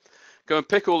here. Go and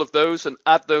pick all of those and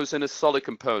add those in as solid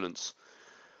components.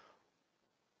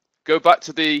 Go back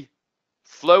to the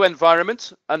flow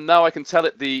environment, and now I can tell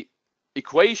it the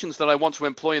equations that I want to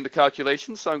employ in the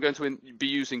calculation. So I'm going to be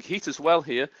using heat as well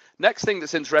here. Next thing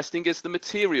that's interesting is the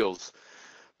materials.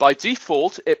 By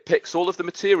default, it picks all of the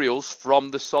materials from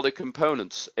the solid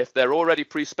components. If they're already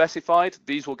pre-specified,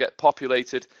 these will get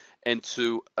populated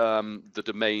into the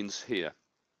domains here.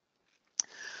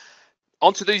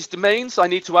 Onto these domains, I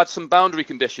need to add some boundary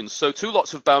conditions. So 2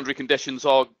 lots of boundary conditions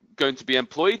are going to be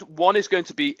employed. One is going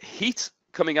to be heat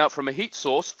coming out from a heat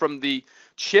source from the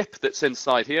chip that's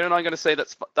inside here. And I'm going to say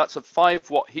that's a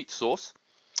 5-watt heat source.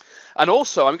 And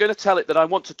also, I'm going to tell it that I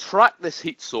want to track this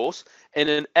heat source in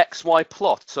an XY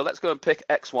plot. So let's go and pick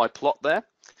XY plot there.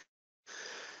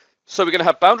 So we're going to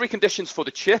have boundary conditions for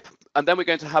the chip, and then we're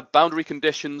going to have boundary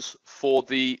conditions for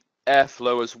the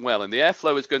airflow as well. And the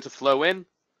airflow is going to flow in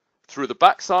through the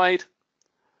backside,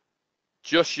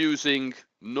 just using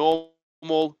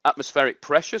normal atmospheric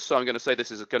pressure. So I'm going to say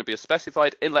this is going to be a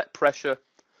specified inlet pressure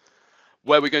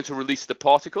where we're going to release the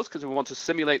particles because we want to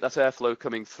simulate that airflow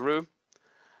coming through.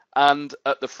 And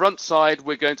at the front side,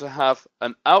 we're going to have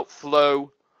an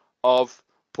outflow of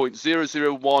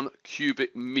 0.001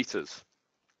 cubic meters.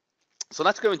 So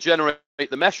let's go and generate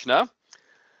the mesh now.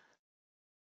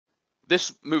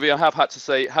 This movie, I have had to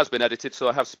say, has been edited, so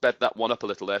I have sped that one up a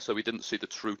little there, so we didn't see the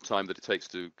true time that it takes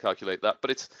to calculate that, but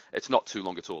it's not too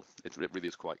long at all. It really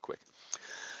is quite quick.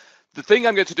 The thing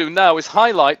I'm going to do now is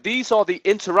highlight, these are the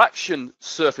interaction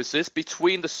surfaces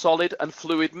between the solid and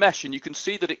fluid mesh, and you can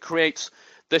see that it creates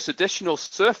this additional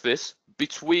surface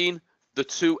between the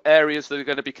two areas that are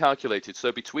going to be calculated,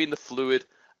 so between the fluid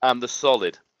and the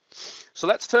solid. So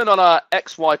let's turn on our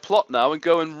XY plot now and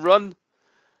go and run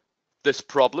this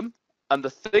problem. And the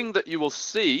thing that you will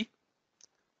see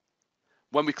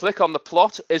when we click on the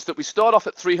plot is that we start off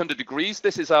at 300 degrees.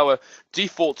 This is our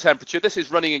default temperature. This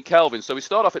is running in Kelvin. So we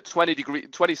start off at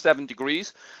 27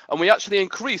 degrees, and we actually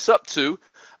increase up to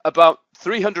about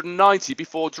 390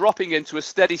 before dropping into a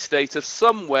steady state of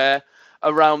somewhere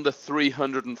around the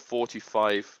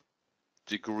 345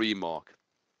 degree mark.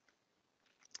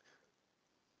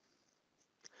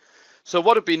 So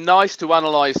what would be nice to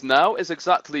analyze now is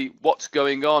exactly what's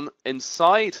going on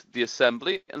inside the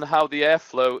assembly and how the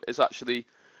airflow is actually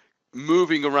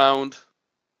moving around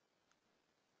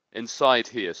inside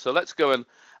here. So let's go and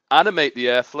animate the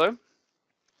airflow.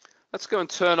 Let's go and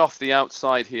turn off the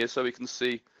outside here so we can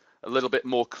see a little bit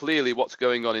more clearly what's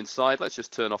going on inside. Let's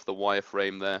just turn off the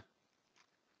wireframe there.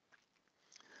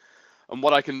 And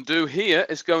what I can do here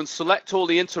is go and select all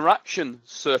the interaction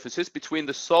surfaces between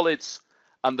the solids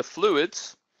and the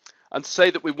fluids and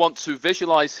say that we want to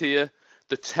visualize here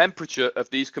the temperature of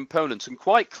these components. And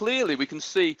quite clearly we can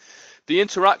see the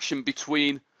interaction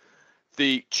between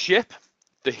the chip,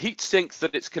 the heat sink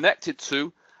that it's connected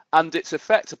to, and its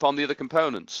effect upon the other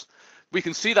components. We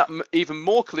can see that even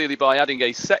more clearly by adding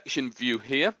a section view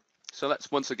here. So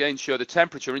let's once again show the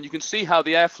temperature, and you can see how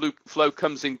the airflow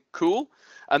comes in cool,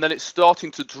 and then it's starting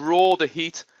to draw the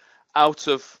heat out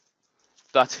of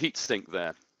that heat sink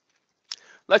there.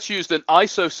 Let's use an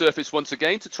ISO surface once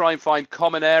again to try and find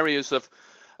common areas of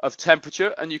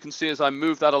temperature. And you can see as I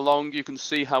move that along, you can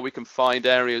see how we can find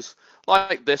areas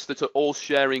like this that are all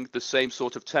sharing the same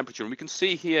sort of temperature. And we can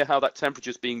see here how that temperature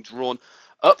is being drawn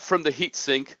up from the heat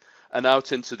sink and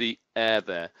out into the air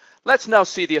there. Let's now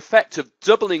see the effect of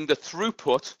doubling the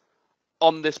throughput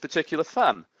on this particular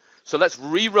fan. So let's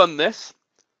rerun this.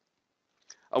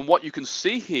 And what you can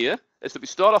see here is that we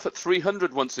start off at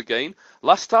 300 once again.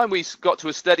 Last time we got to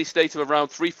a steady state of around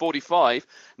 345.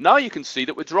 Now you can see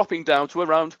that we're dropping down to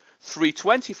around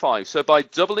 325. So by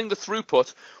doubling the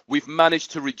throughput, we've managed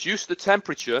to reduce the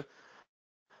temperature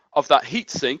of that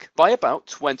heat sink by about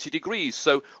 20 degrees.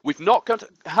 So we've not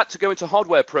had to go into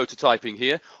hardware prototyping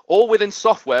here. All within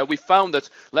software, we found that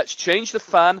let's change the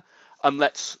fan and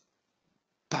let's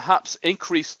perhaps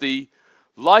increase the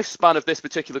lifespan of this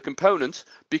particular component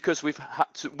because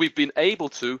we've been able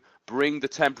to bring the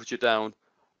temperature down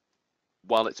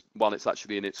while it's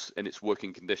actually in its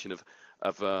working condition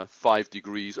of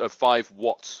 5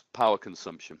 watts power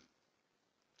consumption.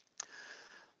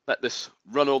 Let this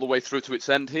run all the way through to its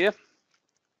end here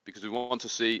because we want to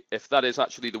see if that is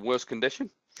actually the worst condition.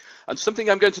 And something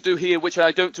I'm going to do here, which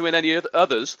I don't do in any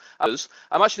others,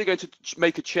 I'm actually going to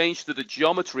make a change to the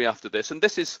geometry after this. And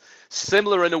this is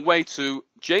similar in a way to,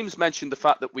 James mentioned the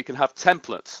fact that we can have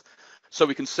templates. So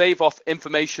we can save off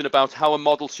information about how a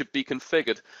model should be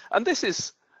configured. And this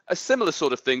is a similar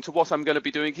sort of thing to what I'm going to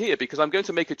be doing here, because I'm going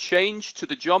to make a change to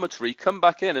the geometry, come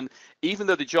back in, and even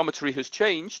though the geometry has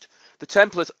changed, the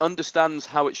template understands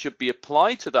how it should be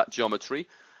applied to that geometry.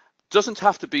 Doesn't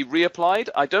have to be reapplied.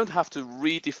 I don't have to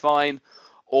redefine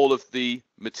all of the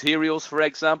materials, for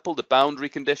example, the boundary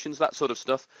conditions, that sort of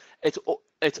stuff. It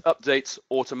updates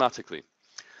automatically.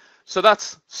 So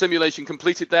that's simulation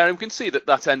completed there, and we can see that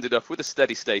that ended up with a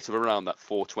steady state of around that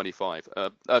 325.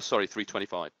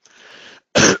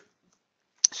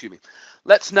 Excuse me.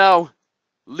 Let's now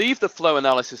leave the flow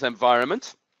analysis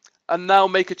environment and now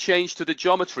make a change to the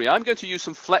geometry. I'm going to use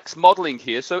some flex modeling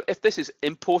here. So if this is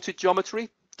imported geometry,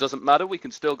 doesn't matter, we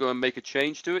can still go and make a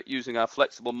change to it using our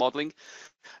flexible modeling.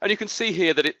 And you can see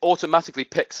here that it automatically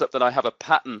picks up that I have a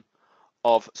pattern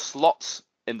of slots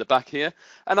in the back here,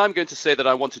 and I'm going to say that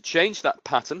I want to change that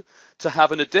pattern to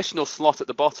have an additional slot at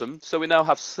the bottom. So we now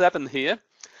have 7 here,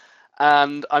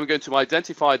 and I'm going to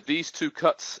identify these two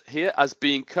cuts here as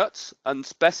being cuts and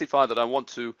specify that I want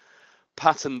to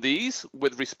pattern these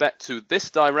with respect to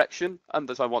this direction, and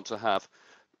that I want to have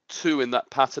 2 in that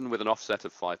pattern with an offset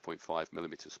of 5.5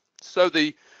 millimeters. So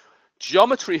the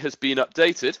geometry has been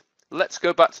updated. Let's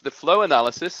go back to the flow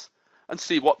analysis and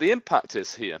see what the impact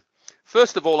is here.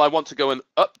 First of all, I want to go and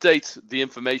update the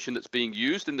information that's being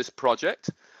used in this project.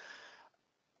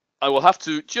 I will have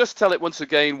to just tell it once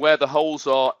again where the holes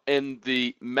are in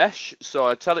the mesh. So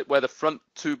I tell it where the front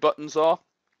 2 buttons are,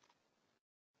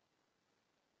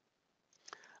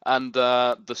 and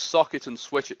the socket and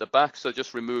switch at the back. So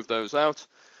just remove those out.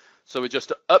 So we're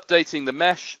just updating the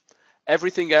mesh.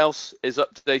 Everything else is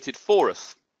updated for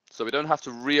us. So we don't have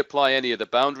to reapply any of the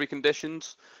boundary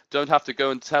conditions. Don't have to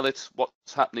go and tell it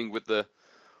what's happening with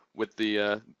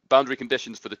the boundary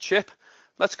conditions for the chip.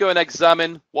 Let's go and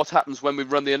examine what happens when we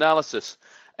run the analysis.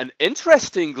 And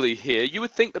interestingly here, you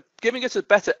would think that giving it a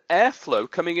better airflow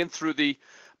coming in through the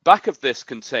back of this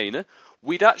container,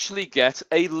 we'd actually get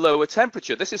a lower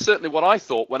temperature. This is certainly what I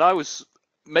thought when I was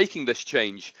making this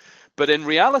change. But in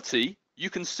reality, you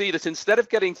can see that instead of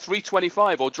getting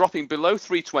 325 or dropping below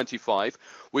 325,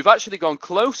 we've actually gone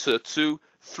closer to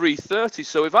 330.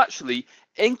 So we've actually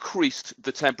increased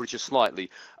the temperature slightly.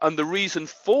 And the reason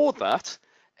for that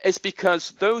is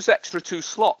because those extra 2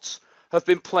 slots have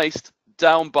been placed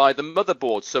down by the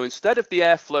motherboard. So instead of the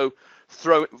airflow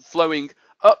flowing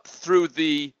up through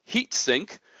the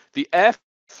heatsink, the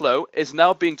airflow is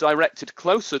now being directed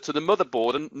closer to the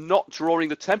motherboard and not drawing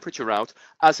the temperature out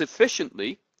as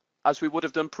efficiently as we would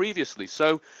have done previously.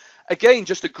 So again,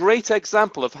 just a great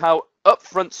example of how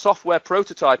upfront software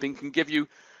prototyping can give you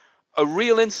a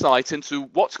real insight into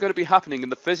what's going to be happening in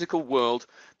the physical world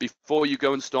before you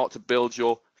go and start to build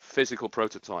your physical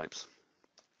prototypes.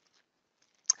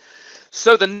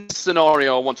 So the next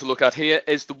scenario I want to look at here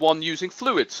is the one using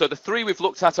fluid. So the 3 we've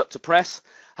looked at up to press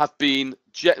have been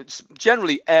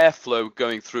generally airflow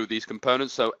going through these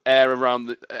components. So air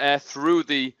through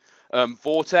the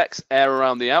vortex, air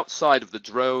around the outside of the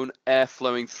drone, air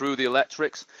flowing through the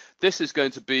electrics. This is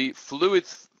going to be fluid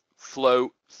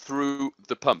flow through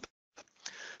the pump.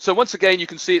 So once again, you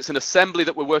can see it's an assembly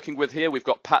that we're working with here. We've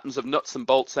got patterns of nuts and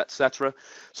bolts, etc.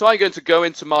 So I'm going to go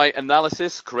into my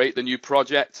analysis, create the new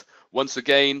project. Once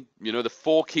again, you know, the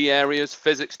 4 key areas: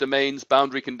 physics, domains,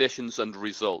 boundary conditions, and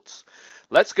results.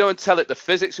 Let's go and tell it the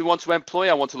physics we want to employ.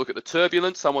 I want to look at the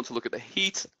turbulence. I want to look at the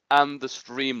heat and the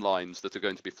streamlines that are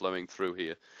going to be flowing through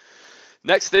here.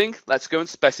 Next thing, let's go and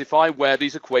specify where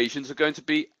these equations are going to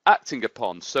be acting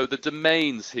upon. So the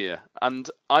domains here, and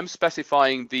I'm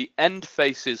specifying the end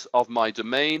faces of my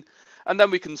domain, and then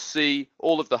we can see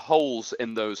all of the holes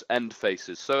in those end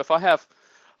faces. So if I have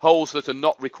holes that are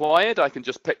not required, I can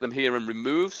just pick them here and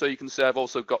remove. So you can see I've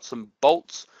also got some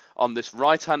bolts on this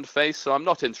right-hand face, so I'm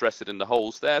not interested in the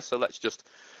holes there. So let's just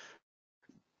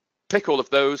pick all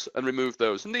of those and remove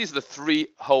those. And these are the 3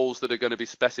 holes that are going to be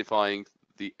specifying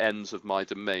the ends of my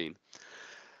domain.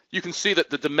 You can see that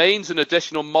the domain's an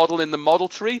additional model in the model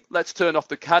tree. Let's turn off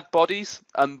the CAD bodies,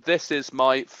 and this is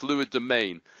my fluid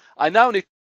domain. I now need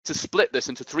to split this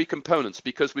into 3 components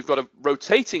because we've got a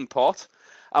rotating part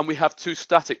and we have 2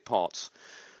 static parts.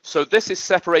 So this is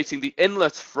separating the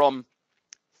inlet from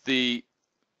the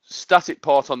static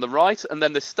part on the right, and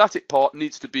then the static part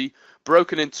needs to be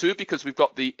broken in 2 because we've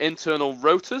got the internal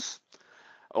rotors,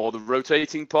 or the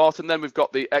rotating part, and then we've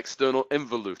got the external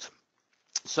involute.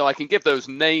 So I can give those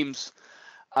names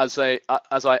as I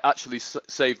actually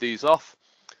save these off.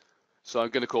 So I'm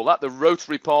going to call that the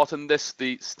rotary part and this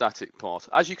the static part.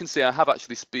 As you can see, I have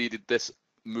actually speeded this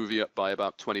movie up by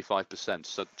about 25%.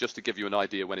 So just to give you an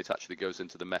idea when it actually goes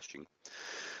into the meshing.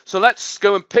 So let's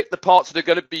go and pick the parts that are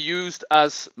going to be used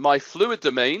as my fluid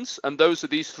domains, and those are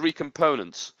these 3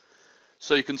 components.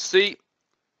 So you can see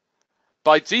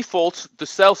by default, the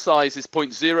cell size is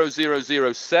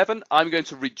 0.0007. I'm going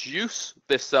to reduce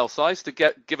this cell size to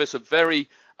give us a very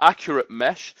accurate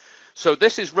mesh. So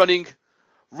this is running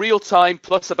real time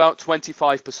plus about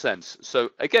 25%.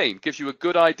 So again, gives you a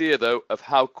good idea though of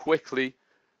how quickly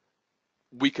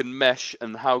we can mesh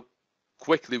and how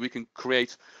quickly we can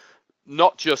create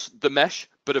not just the mesh,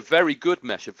 but a very good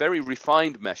mesh, a very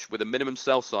refined mesh with a minimum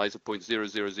cell size of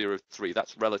 0.0003.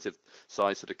 That's relative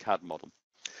size to the CAD model.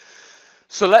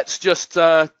 So let's just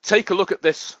take a look at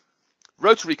this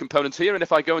rotary component here. And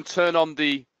if I go and turn on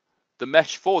the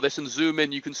mesh for this and zoom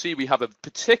in, you can see we have a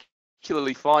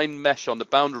particularly fine mesh on the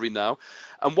boundary now.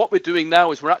 And what we're doing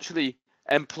now is we're actually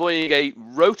employing a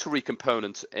rotary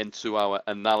component into our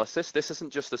analysis. This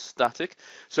isn't just a static.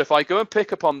 So if I go and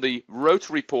pick up on the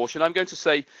rotary portion, I'm going to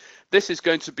say this is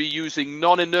going to be using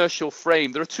non-inertial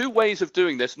frame. There are two ways of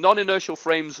doing this. Non-inertial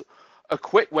frame's a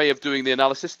quick way of doing the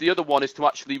analysis. The other one is to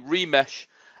actually remesh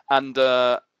and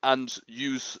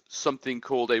use something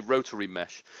called a rotary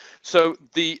mesh. So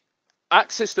the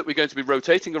axis that we're going to be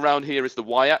rotating around here is the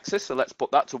y-axis. So let's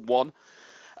put that to 1.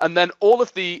 And then all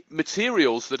of the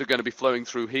materials that are going to be flowing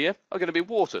through here are going to be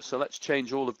water. So let's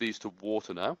change all of these to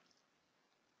water now.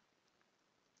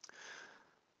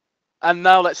 And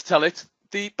now let's tell it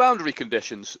the boundary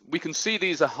conditions. We can see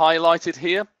these are highlighted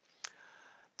here.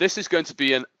 This is going to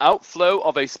be an outflow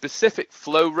of a specific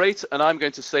flow rate, and I'm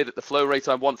going to say that the flow rate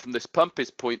I want from this pump is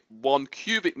 0.1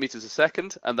 cubic meters a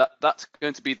second, and that's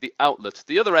going to be the outlet.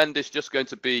 The other end is just going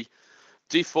to be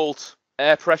default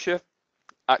air pressure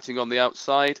acting on the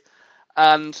outside,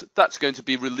 and that's going to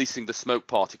be releasing the smoke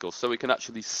particles, so we can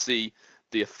actually see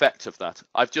the effect of that.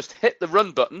 I've just hit the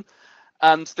run button,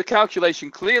 and the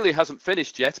calculation clearly hasn't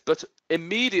finished yet, but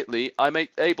immediately I'm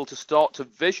able to start to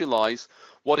visualize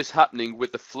what is happening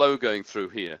with the flow going through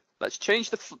here. Let's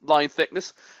change the line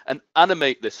thickness and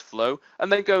animate this flow,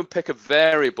 and then go and pick a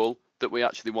variable that we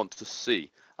actually want to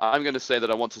see. I'm going to say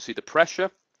that I want to see the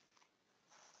pressure.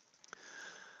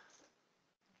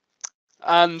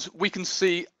 And we can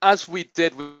see, as we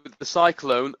did with the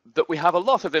cyclone, that we have a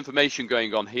lot of information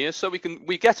going on here. So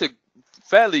we get a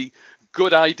fairly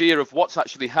good idea of what's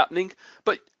actually happening,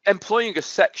 but employing a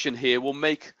section here will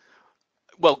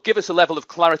give us a level of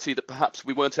clarity that perhaps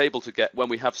we weren't able to get when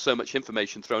we have so much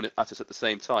information thrown at us at the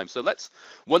same time. So let's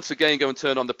once again go and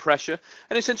turn on the pressure.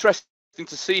 And it's interesting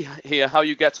to see here how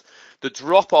you get the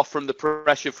drop off from the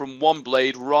pressure from one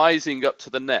blade rising up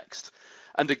to the next.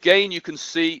 And again, you can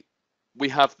see we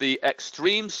have the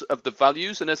extremes of the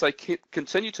values, and as I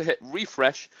continue to hit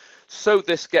refresh, so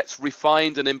this gets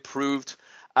refined and improved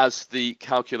as the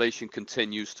calculation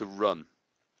continues to run.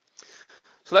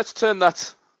 So let's turn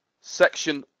that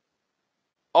section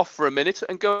off for a minute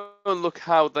and go and look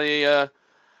how the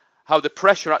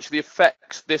pressure actually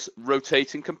affects this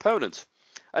rotating component.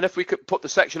 And if we could put the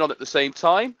section on at the same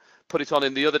time, put it on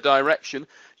in the other direction,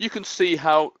 you can see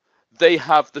how they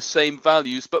have the same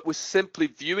values, but we're simply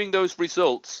viewing those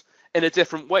results in a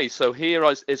different way. So here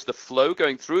is the flow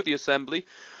going through the assembly,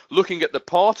 looking at the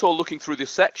part or looking through the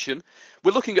section.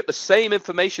 We're looking at the same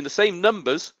information, the same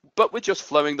numbers, but we're just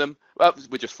flowing them.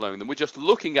 We're just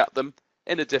looking at them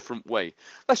in a different way.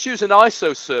 Let's use an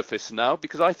ISO surface now,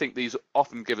 because I think these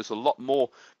often give us a lot more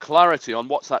clarity on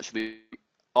what's actually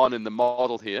on in the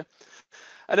model here.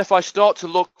 And if I start to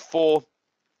look for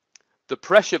the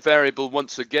pressure variable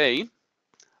once again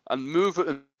and move it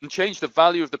and change the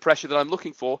value of the pressure that I'm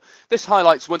looking for, this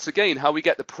highlights once again how we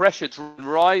get the pressure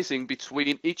rising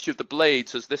between each of the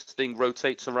blades as this thing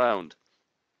rotates around.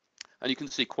 And you can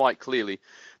see quite clearly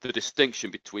the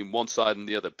distinction between one side and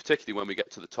the other, particularly when we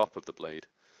get to the top of the blade.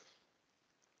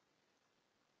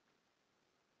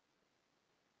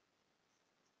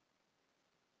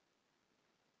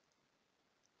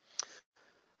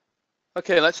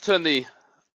 Okay, let's turn the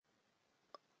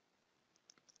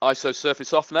ISO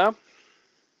surface off now.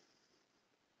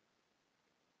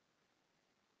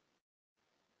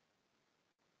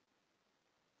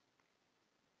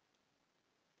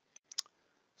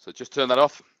 So just turn that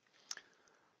off.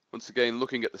 Once again,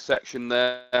 looking at the section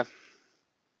there.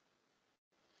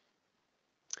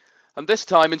 And this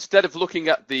time, instead of looking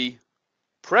at the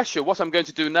pressure, what I'm going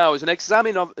to do now is an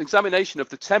examination of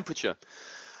the temperature.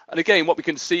 And again, what we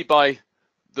can see by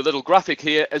the little graphic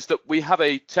here is that we have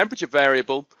a temperature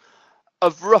variable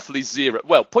of roughly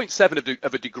 0.7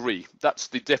 of a degree. That's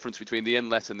the difference between the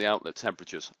inlet and the outlet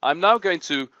temperatures. I'm now going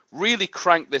to really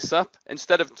crank this up.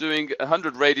 Instead of doing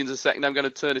 100 radians a second, I'm going to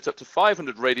turn it up to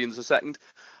 500 radians a second.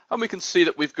 And we can see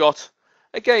that we've got,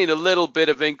 again, a little bit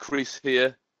of increase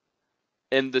here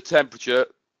in the temperature.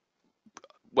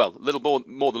 Well, a little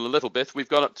more than a little bit. We've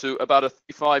gone up to about a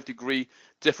 35-degree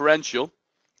differential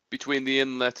between the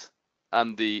inlet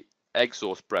and the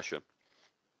exhaust pressure.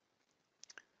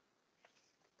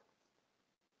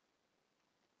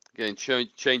 Again,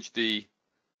 change the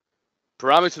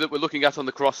parameter that we're looking at on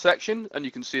the cross section, and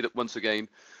you can see that once again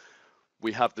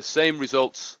we have the same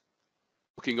results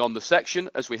looking on the section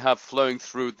as we have flowing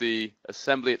through the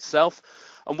assembly itself.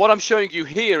 And what I'm showing you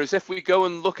here is if we go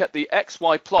and look at the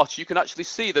XY plot, you can actually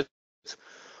see that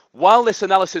while this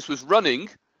analysis was running,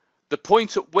 the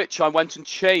point at which I went and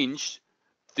changed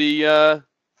the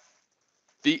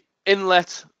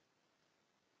inlet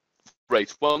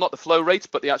rate, well, not the flow rate,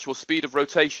 but the actual speed of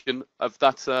rotation of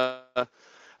that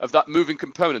of that moving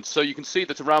component. So you can see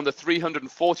that around the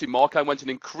 340 mark, I went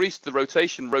and increased the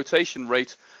rotation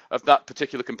rate of that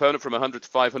particular component from 100 to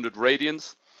 500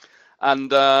 radians.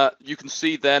 And you can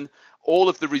see then all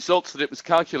of the results that it was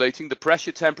calculating, the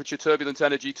pressure, temperature, turbulent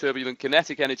energy, turbulent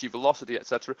kinetic energy, velocity,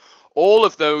 etc. All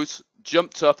of those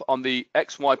jumped up on the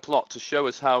XY plot to show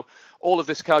us how all of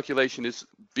this calculation is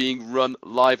being run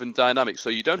live and dynamic. So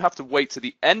you don't have to wait to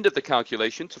the end of the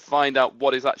calculation to find out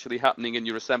what is actually happening in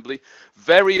your assembly.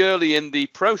 Very early in the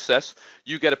process,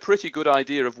 you get a pretty good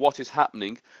idea of what is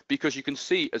happening because you can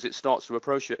see as it starts to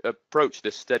approach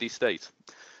this steady state.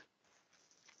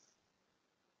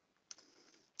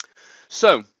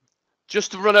 So,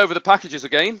 just to run over the packages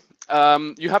again,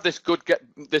 you have this good,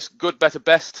 better,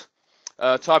 best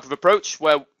type of approach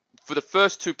where for the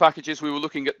first two packages we were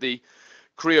looking at the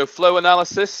Creo Flow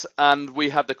Analysis and we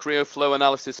had the Creo Flow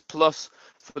Analysis Plus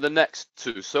for the next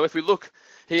two. So if we look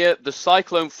here, the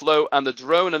Cyclone Flow and the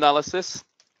Drone Analysis,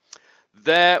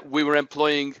 there we were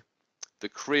employing the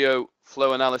Creo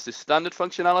Flow Analysis standard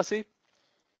functionality.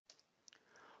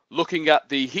 Looking at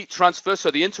the heat transfer,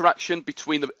 so the interaction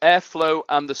between the airflow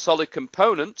and the solid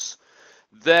components,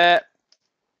 there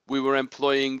we were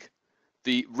employing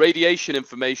the radiation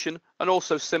information, and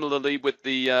also similarly with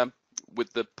the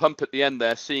pump at the end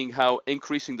there, seeing how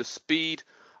increasing the speed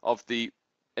of the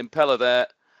impeller there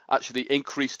actually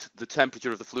increased the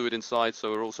temperature of the fluid inside.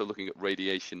 So we're also looking at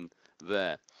radiation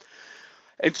there.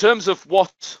 In terms of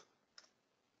what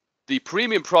the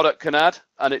premium product can add,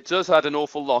 and it does add an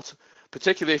awful lot,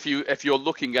 particularly if you're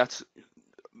looking at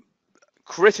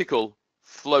critical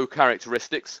flow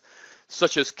characteristics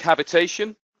such as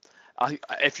cavitation.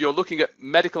 If you're looking at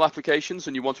medical applications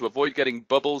and you want to avoid getting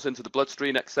bubbles into the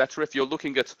bloodstream, etc. If you're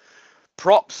looking at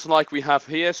props like we have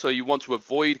here, so you want to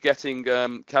avoid getting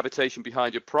cavitation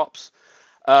behind your props,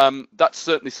 that's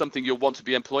certainly something you'll want to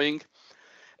be employing.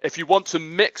 If you want to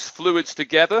mix fluids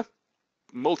together,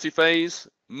 multi-phase,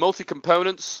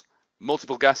 multi-components,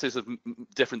 multiple gases of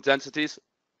different densities,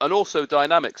 and also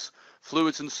dynamics,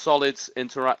 fluids and solids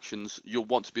interactions, you'll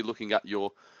want to be looking at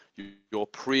your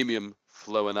premium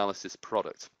flow analysis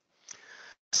product.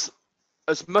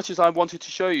 As much as I wanted to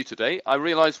show you today, I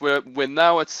realize we're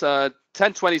now at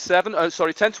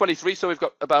 10:23, so we've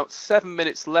got about 7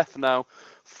 minutes left now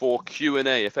for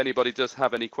Q&A. If anybody does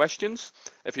have any questions,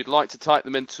 if you'd like to type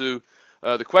them into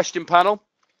the question panel,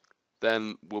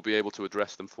 then we'll be able to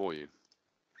address them for you.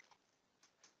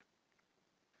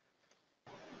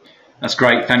 That's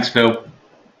great. Thanks, Phil.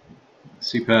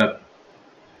 Superb.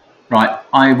 Right,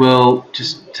 I will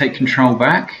just take control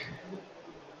back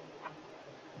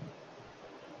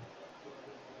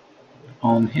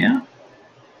on here.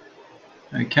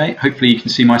 Okay, hopefully you can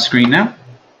see my screen now.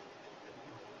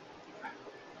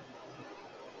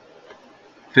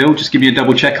 Phil, just give me a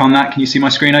double check on that. Can you see my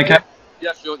screen okay?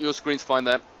 Yes, your screen's fine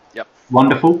there. Yep.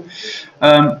 Wonderful.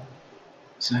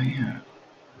 So yeah,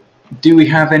 do we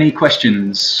have any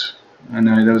questions? I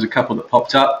know there was a couple that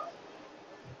popped up.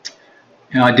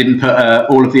 I didn't put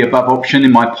all of the above option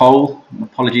in my poll.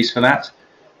 Apologies for that.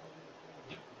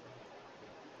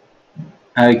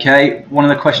 Okay, one of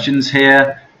the questions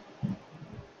here.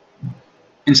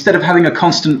 Instead of having a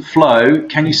constant flow,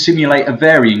 can you simulate a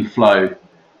varying flow,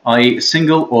 i.e. a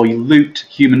single or looped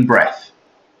human breath?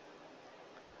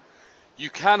 You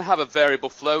can have a variable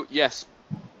flow, yes.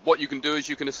 What you can do is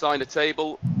you can assign a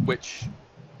table which,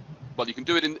 well, you can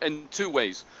do it in two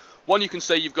ways. One, you can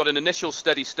say you've got an initial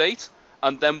steady state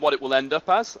and then what it will end up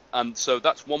as. And so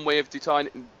that's one way of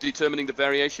determining the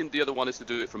variation. The other one is to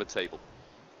do it from a table.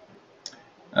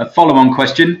 A follow-on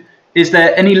question. Is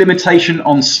there any limitation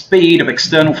on speed of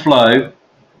external flow,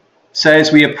 say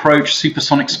as we approach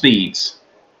supersonic speeds?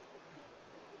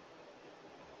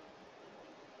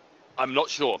 I'm not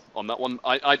sure on that one.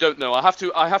 I don't know. I have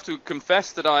to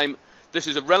confess that this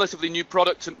is a relatively new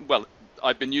product. Well,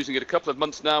 I've been using it a couple of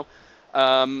months now.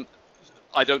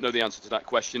 I don't know the answer to that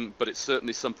question, but it's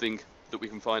certainly something that we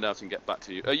can find out and get back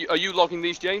to you. Are you logging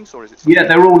these, James, or is it something? Yeah,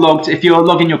 they're all logged. If you're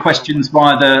logging your questions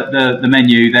via the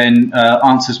menu, then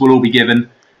answers will all be given,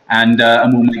 and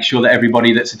we'll make sure that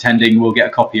everybody that's attending will get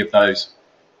a copy of those.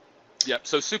 Yeah.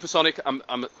 So supersonic,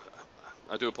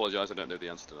 I do apologise. I don't know the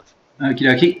answer to that.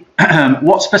 Okie dokie.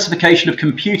 What specification of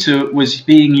computer was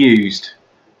being used?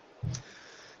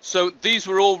 So these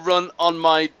were all run on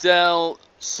my Dell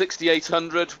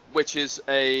 6800, which is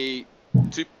a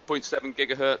 2.7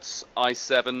 gigahertz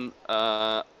i7.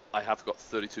 I have got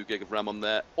 32 gig of RAM on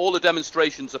there. All the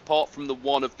demonstrations, apart from the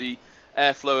one of the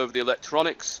airflow of the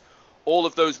electronics, all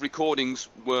of those recordings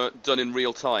were done in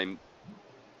real time.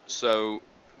 So,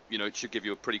 you know, it should give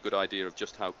you a pretty good idea of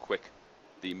just how quick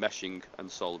the meshing and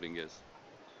solving is.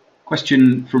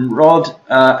 Question from Rod.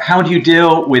 How do you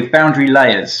deal with boundary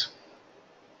layers?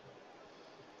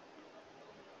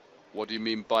 What do you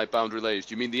mean by boundary layers?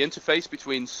 Do you mean the interface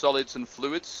between solids and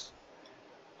fluids?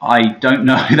 I don't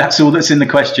know. That's all that's in the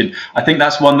question. I think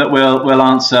that's one that we'll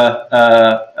answer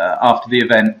after the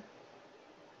event.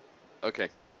 Okay.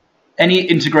 Any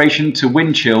integration to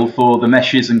wind chill for the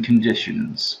meshes and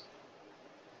conditions?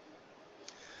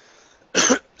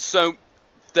 So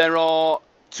there are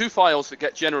two files that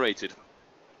get generated.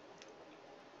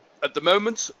 At the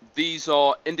moment, these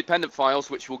are independent files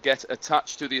which will get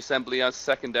attached to the assembly as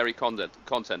secondary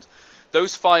content.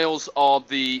 Those files are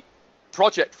the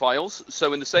project files.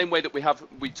 So in the same way that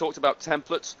we talked about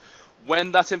templates,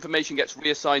 when that information gets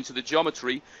reassigned to the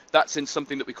geometry, that's in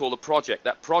something that we call a project.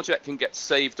 That project can get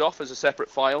saved off as a separate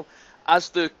file. As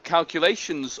the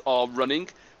calculations are running,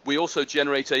 we also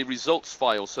generate a results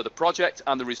file. So the project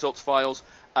and the results files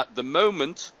at the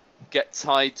moment get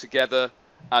tied together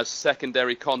as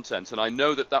secondary content. And I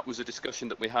know that that was a discussion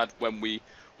that we had when we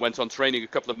went on training a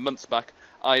couple of months back.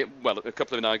 A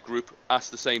couple in our group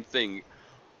asked the same thing.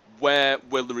 Where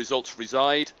will the results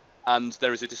reside? And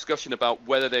there is a discussion about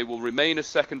whether they will remain as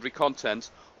secondary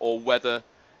content or whether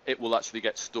it will actually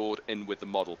get stored in with the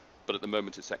model. But at the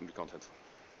moment, it's secondary content.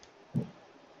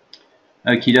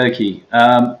 Okie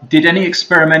dokie. Did any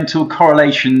experimental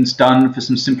correlations done for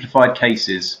some simplified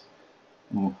cases?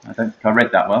 Oh, I don't think I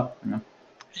read that well.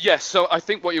 Yes, so I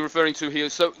think what you're referring to here,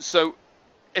 so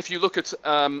if you look at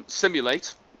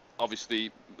Simulate,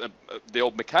 obviously the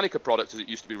old Mechanica product as it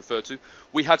used to be referred to,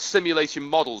 we had simulation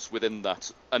models within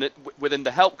that. And within the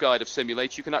help guide of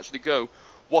Simulate, you can actually go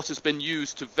what has been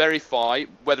used to verify,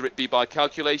 whether it be by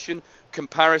calculation,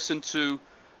 comparison to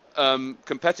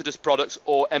competitors' products,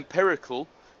 or empirical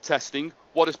testing,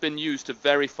 what has been used to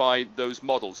verify those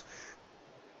models.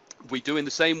 We do in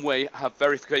the same way have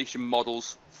verification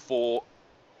models for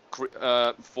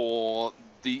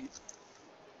the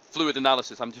fluid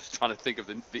analysis. I'm just trying to think of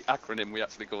the acronym we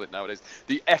actually call it nowadays.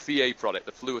 The FEA product,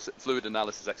 the Fluid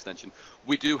Analysis Extension.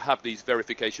 We do have these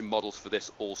verification models for this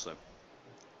also.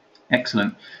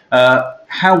 Excellent.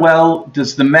 How well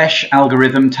does the mesh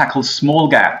algorithm tackle small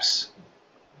gaps?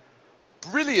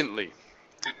 Brilliantly.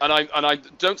 And I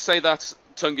don't say that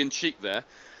tongue-in-cheek there.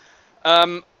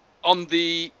 On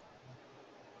the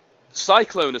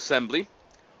cyclone assembly,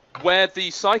 where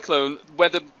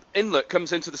the inlet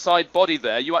comes into the side body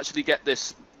there, you actually get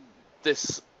this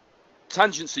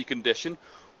tangency condition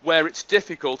where it's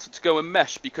difficult to go and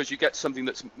mesh because you get something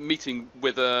that's meeting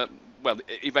with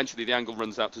eventually the angle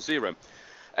runs out to 0.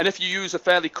 And if you use a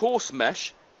fairly coarse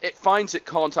mesh, it finds it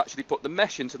can't actually put the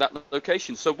mesh into that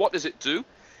location. So what does it do?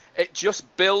 It just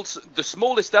builds the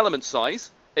smallest element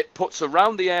size, it puts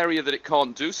around the area that it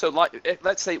can't do. So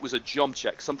let's say it was a geom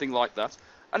check, something like that,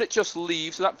 and it just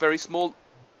leaves that very small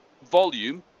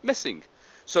volume missing.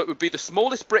 So it would be the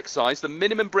smallest brick size, the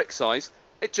minimum brick size,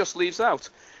 it just leaves out.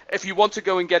 If you want to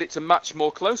go and get it to match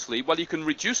more closely, well, you can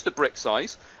reduce the brick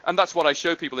size, and that's what I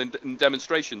show people in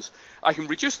demonstrations. I can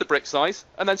reduce the brick size,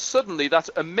 and then suddenly that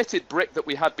omitted brick that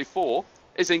we had before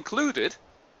is included,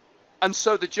 and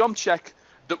so the geom check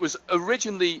that was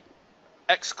originally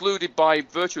excluded by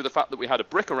virtue of the fact that we had a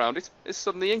brick around it is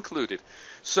suddenly included.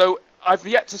 So I've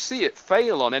yet to see it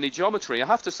fail on any geometry. I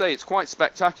have to say it's quite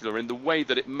spectacular in the way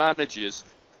that it manages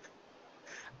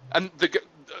and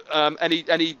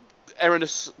any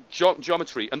erroneous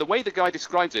geometry. And the way the guy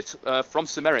described it from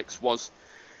Simerics was,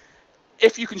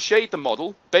 if you can shade the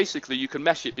model, basically you can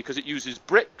mesh it because it uses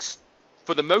bricks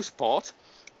for the most part.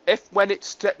 If when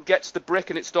it gets the brick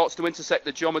and it starts to intersect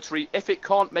the geometry, if it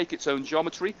can't make its own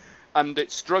geometry and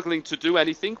it's struggling to do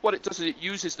anything, what it does is it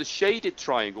uses the shaded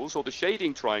triangles or the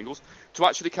shading triangles to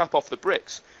actually cap off the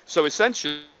bricks. So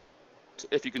essentially,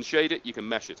 if you can shade it, you can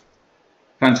mesh it.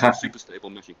 Fantastic. Super stable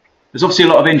meshing. There's obviously a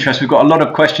lot of interest. We've got a lot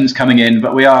of questions coming in,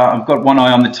 but I've got one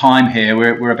eye on the time here.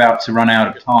 We're about to run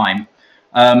out of time.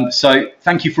 So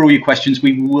thank you for all your questions.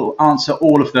 We will answer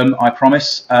all of them, I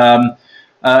promise.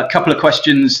 A couple of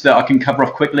questions that I can cover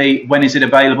off quickly. When is it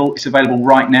available? It's available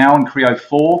right now in Creo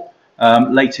 4,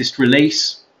 latest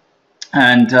release.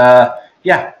 And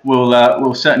yeah,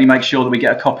 we'll certainly make sure that we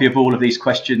get a copy of all of these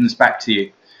questions back to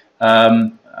you.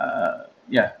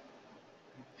 Yeah,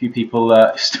 a few people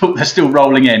they're still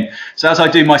rolling in. So as I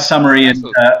do my summary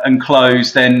and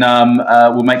close, then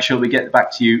we'll make sure we get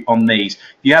back to you on these.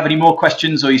 If you have any more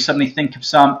questions or you suddenly think of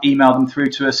some, email them through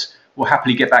to us. We'll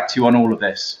happily get back to you on all of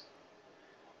this.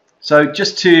 So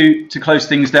just to close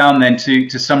things down then,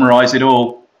 to summarize it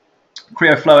all,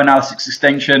 Creo Flow Analysis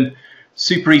Extension,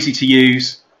 super easy to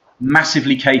use,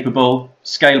 massively capable,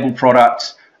 scalable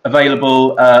product,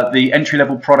 available. The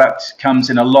entry-level product comes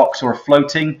in a locked or a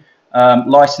floating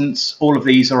license. All of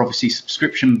these are obviously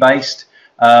subscription-based.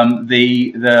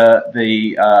 The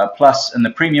Plus and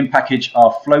the Premium package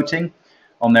are floating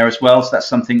on there as well, so that's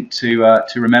something to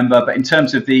remember. But in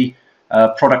terms of the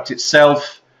product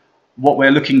itself, what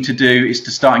we're looking to do is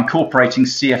to start incorporating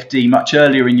CFD much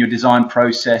earlier in your design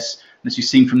process. And as you've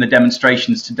seen from the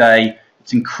demonstrations today,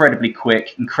 it's incredibly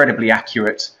quick, incredibly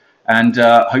accurate, and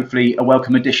hopefully a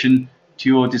welcome addition to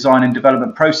your design and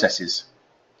development processes.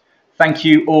 Thank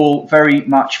you all very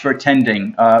much for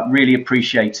attending. Really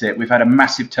appreciate it. We've had a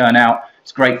massive turnout.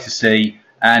 It's great to see.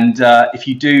 And if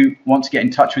you do want to get in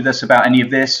touch with us about any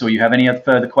of this, or you have any other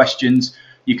further questions,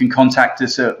 you can contact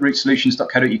us at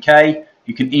rootesolutions.co.uk.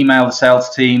 You can email the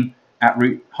sales team at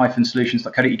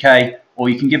root-solutions.co.uk, or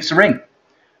you can give us a ring.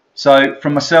 So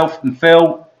from myself and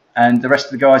Phil and the rest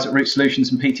of the guys at Root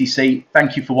Solutions and PTC,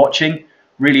 thank you for watching.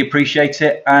 Really appreciate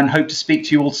it, and hope to speak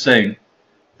to you all soon.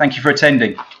 Thank you for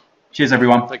attending. Cheers,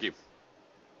 everyone. Thank you.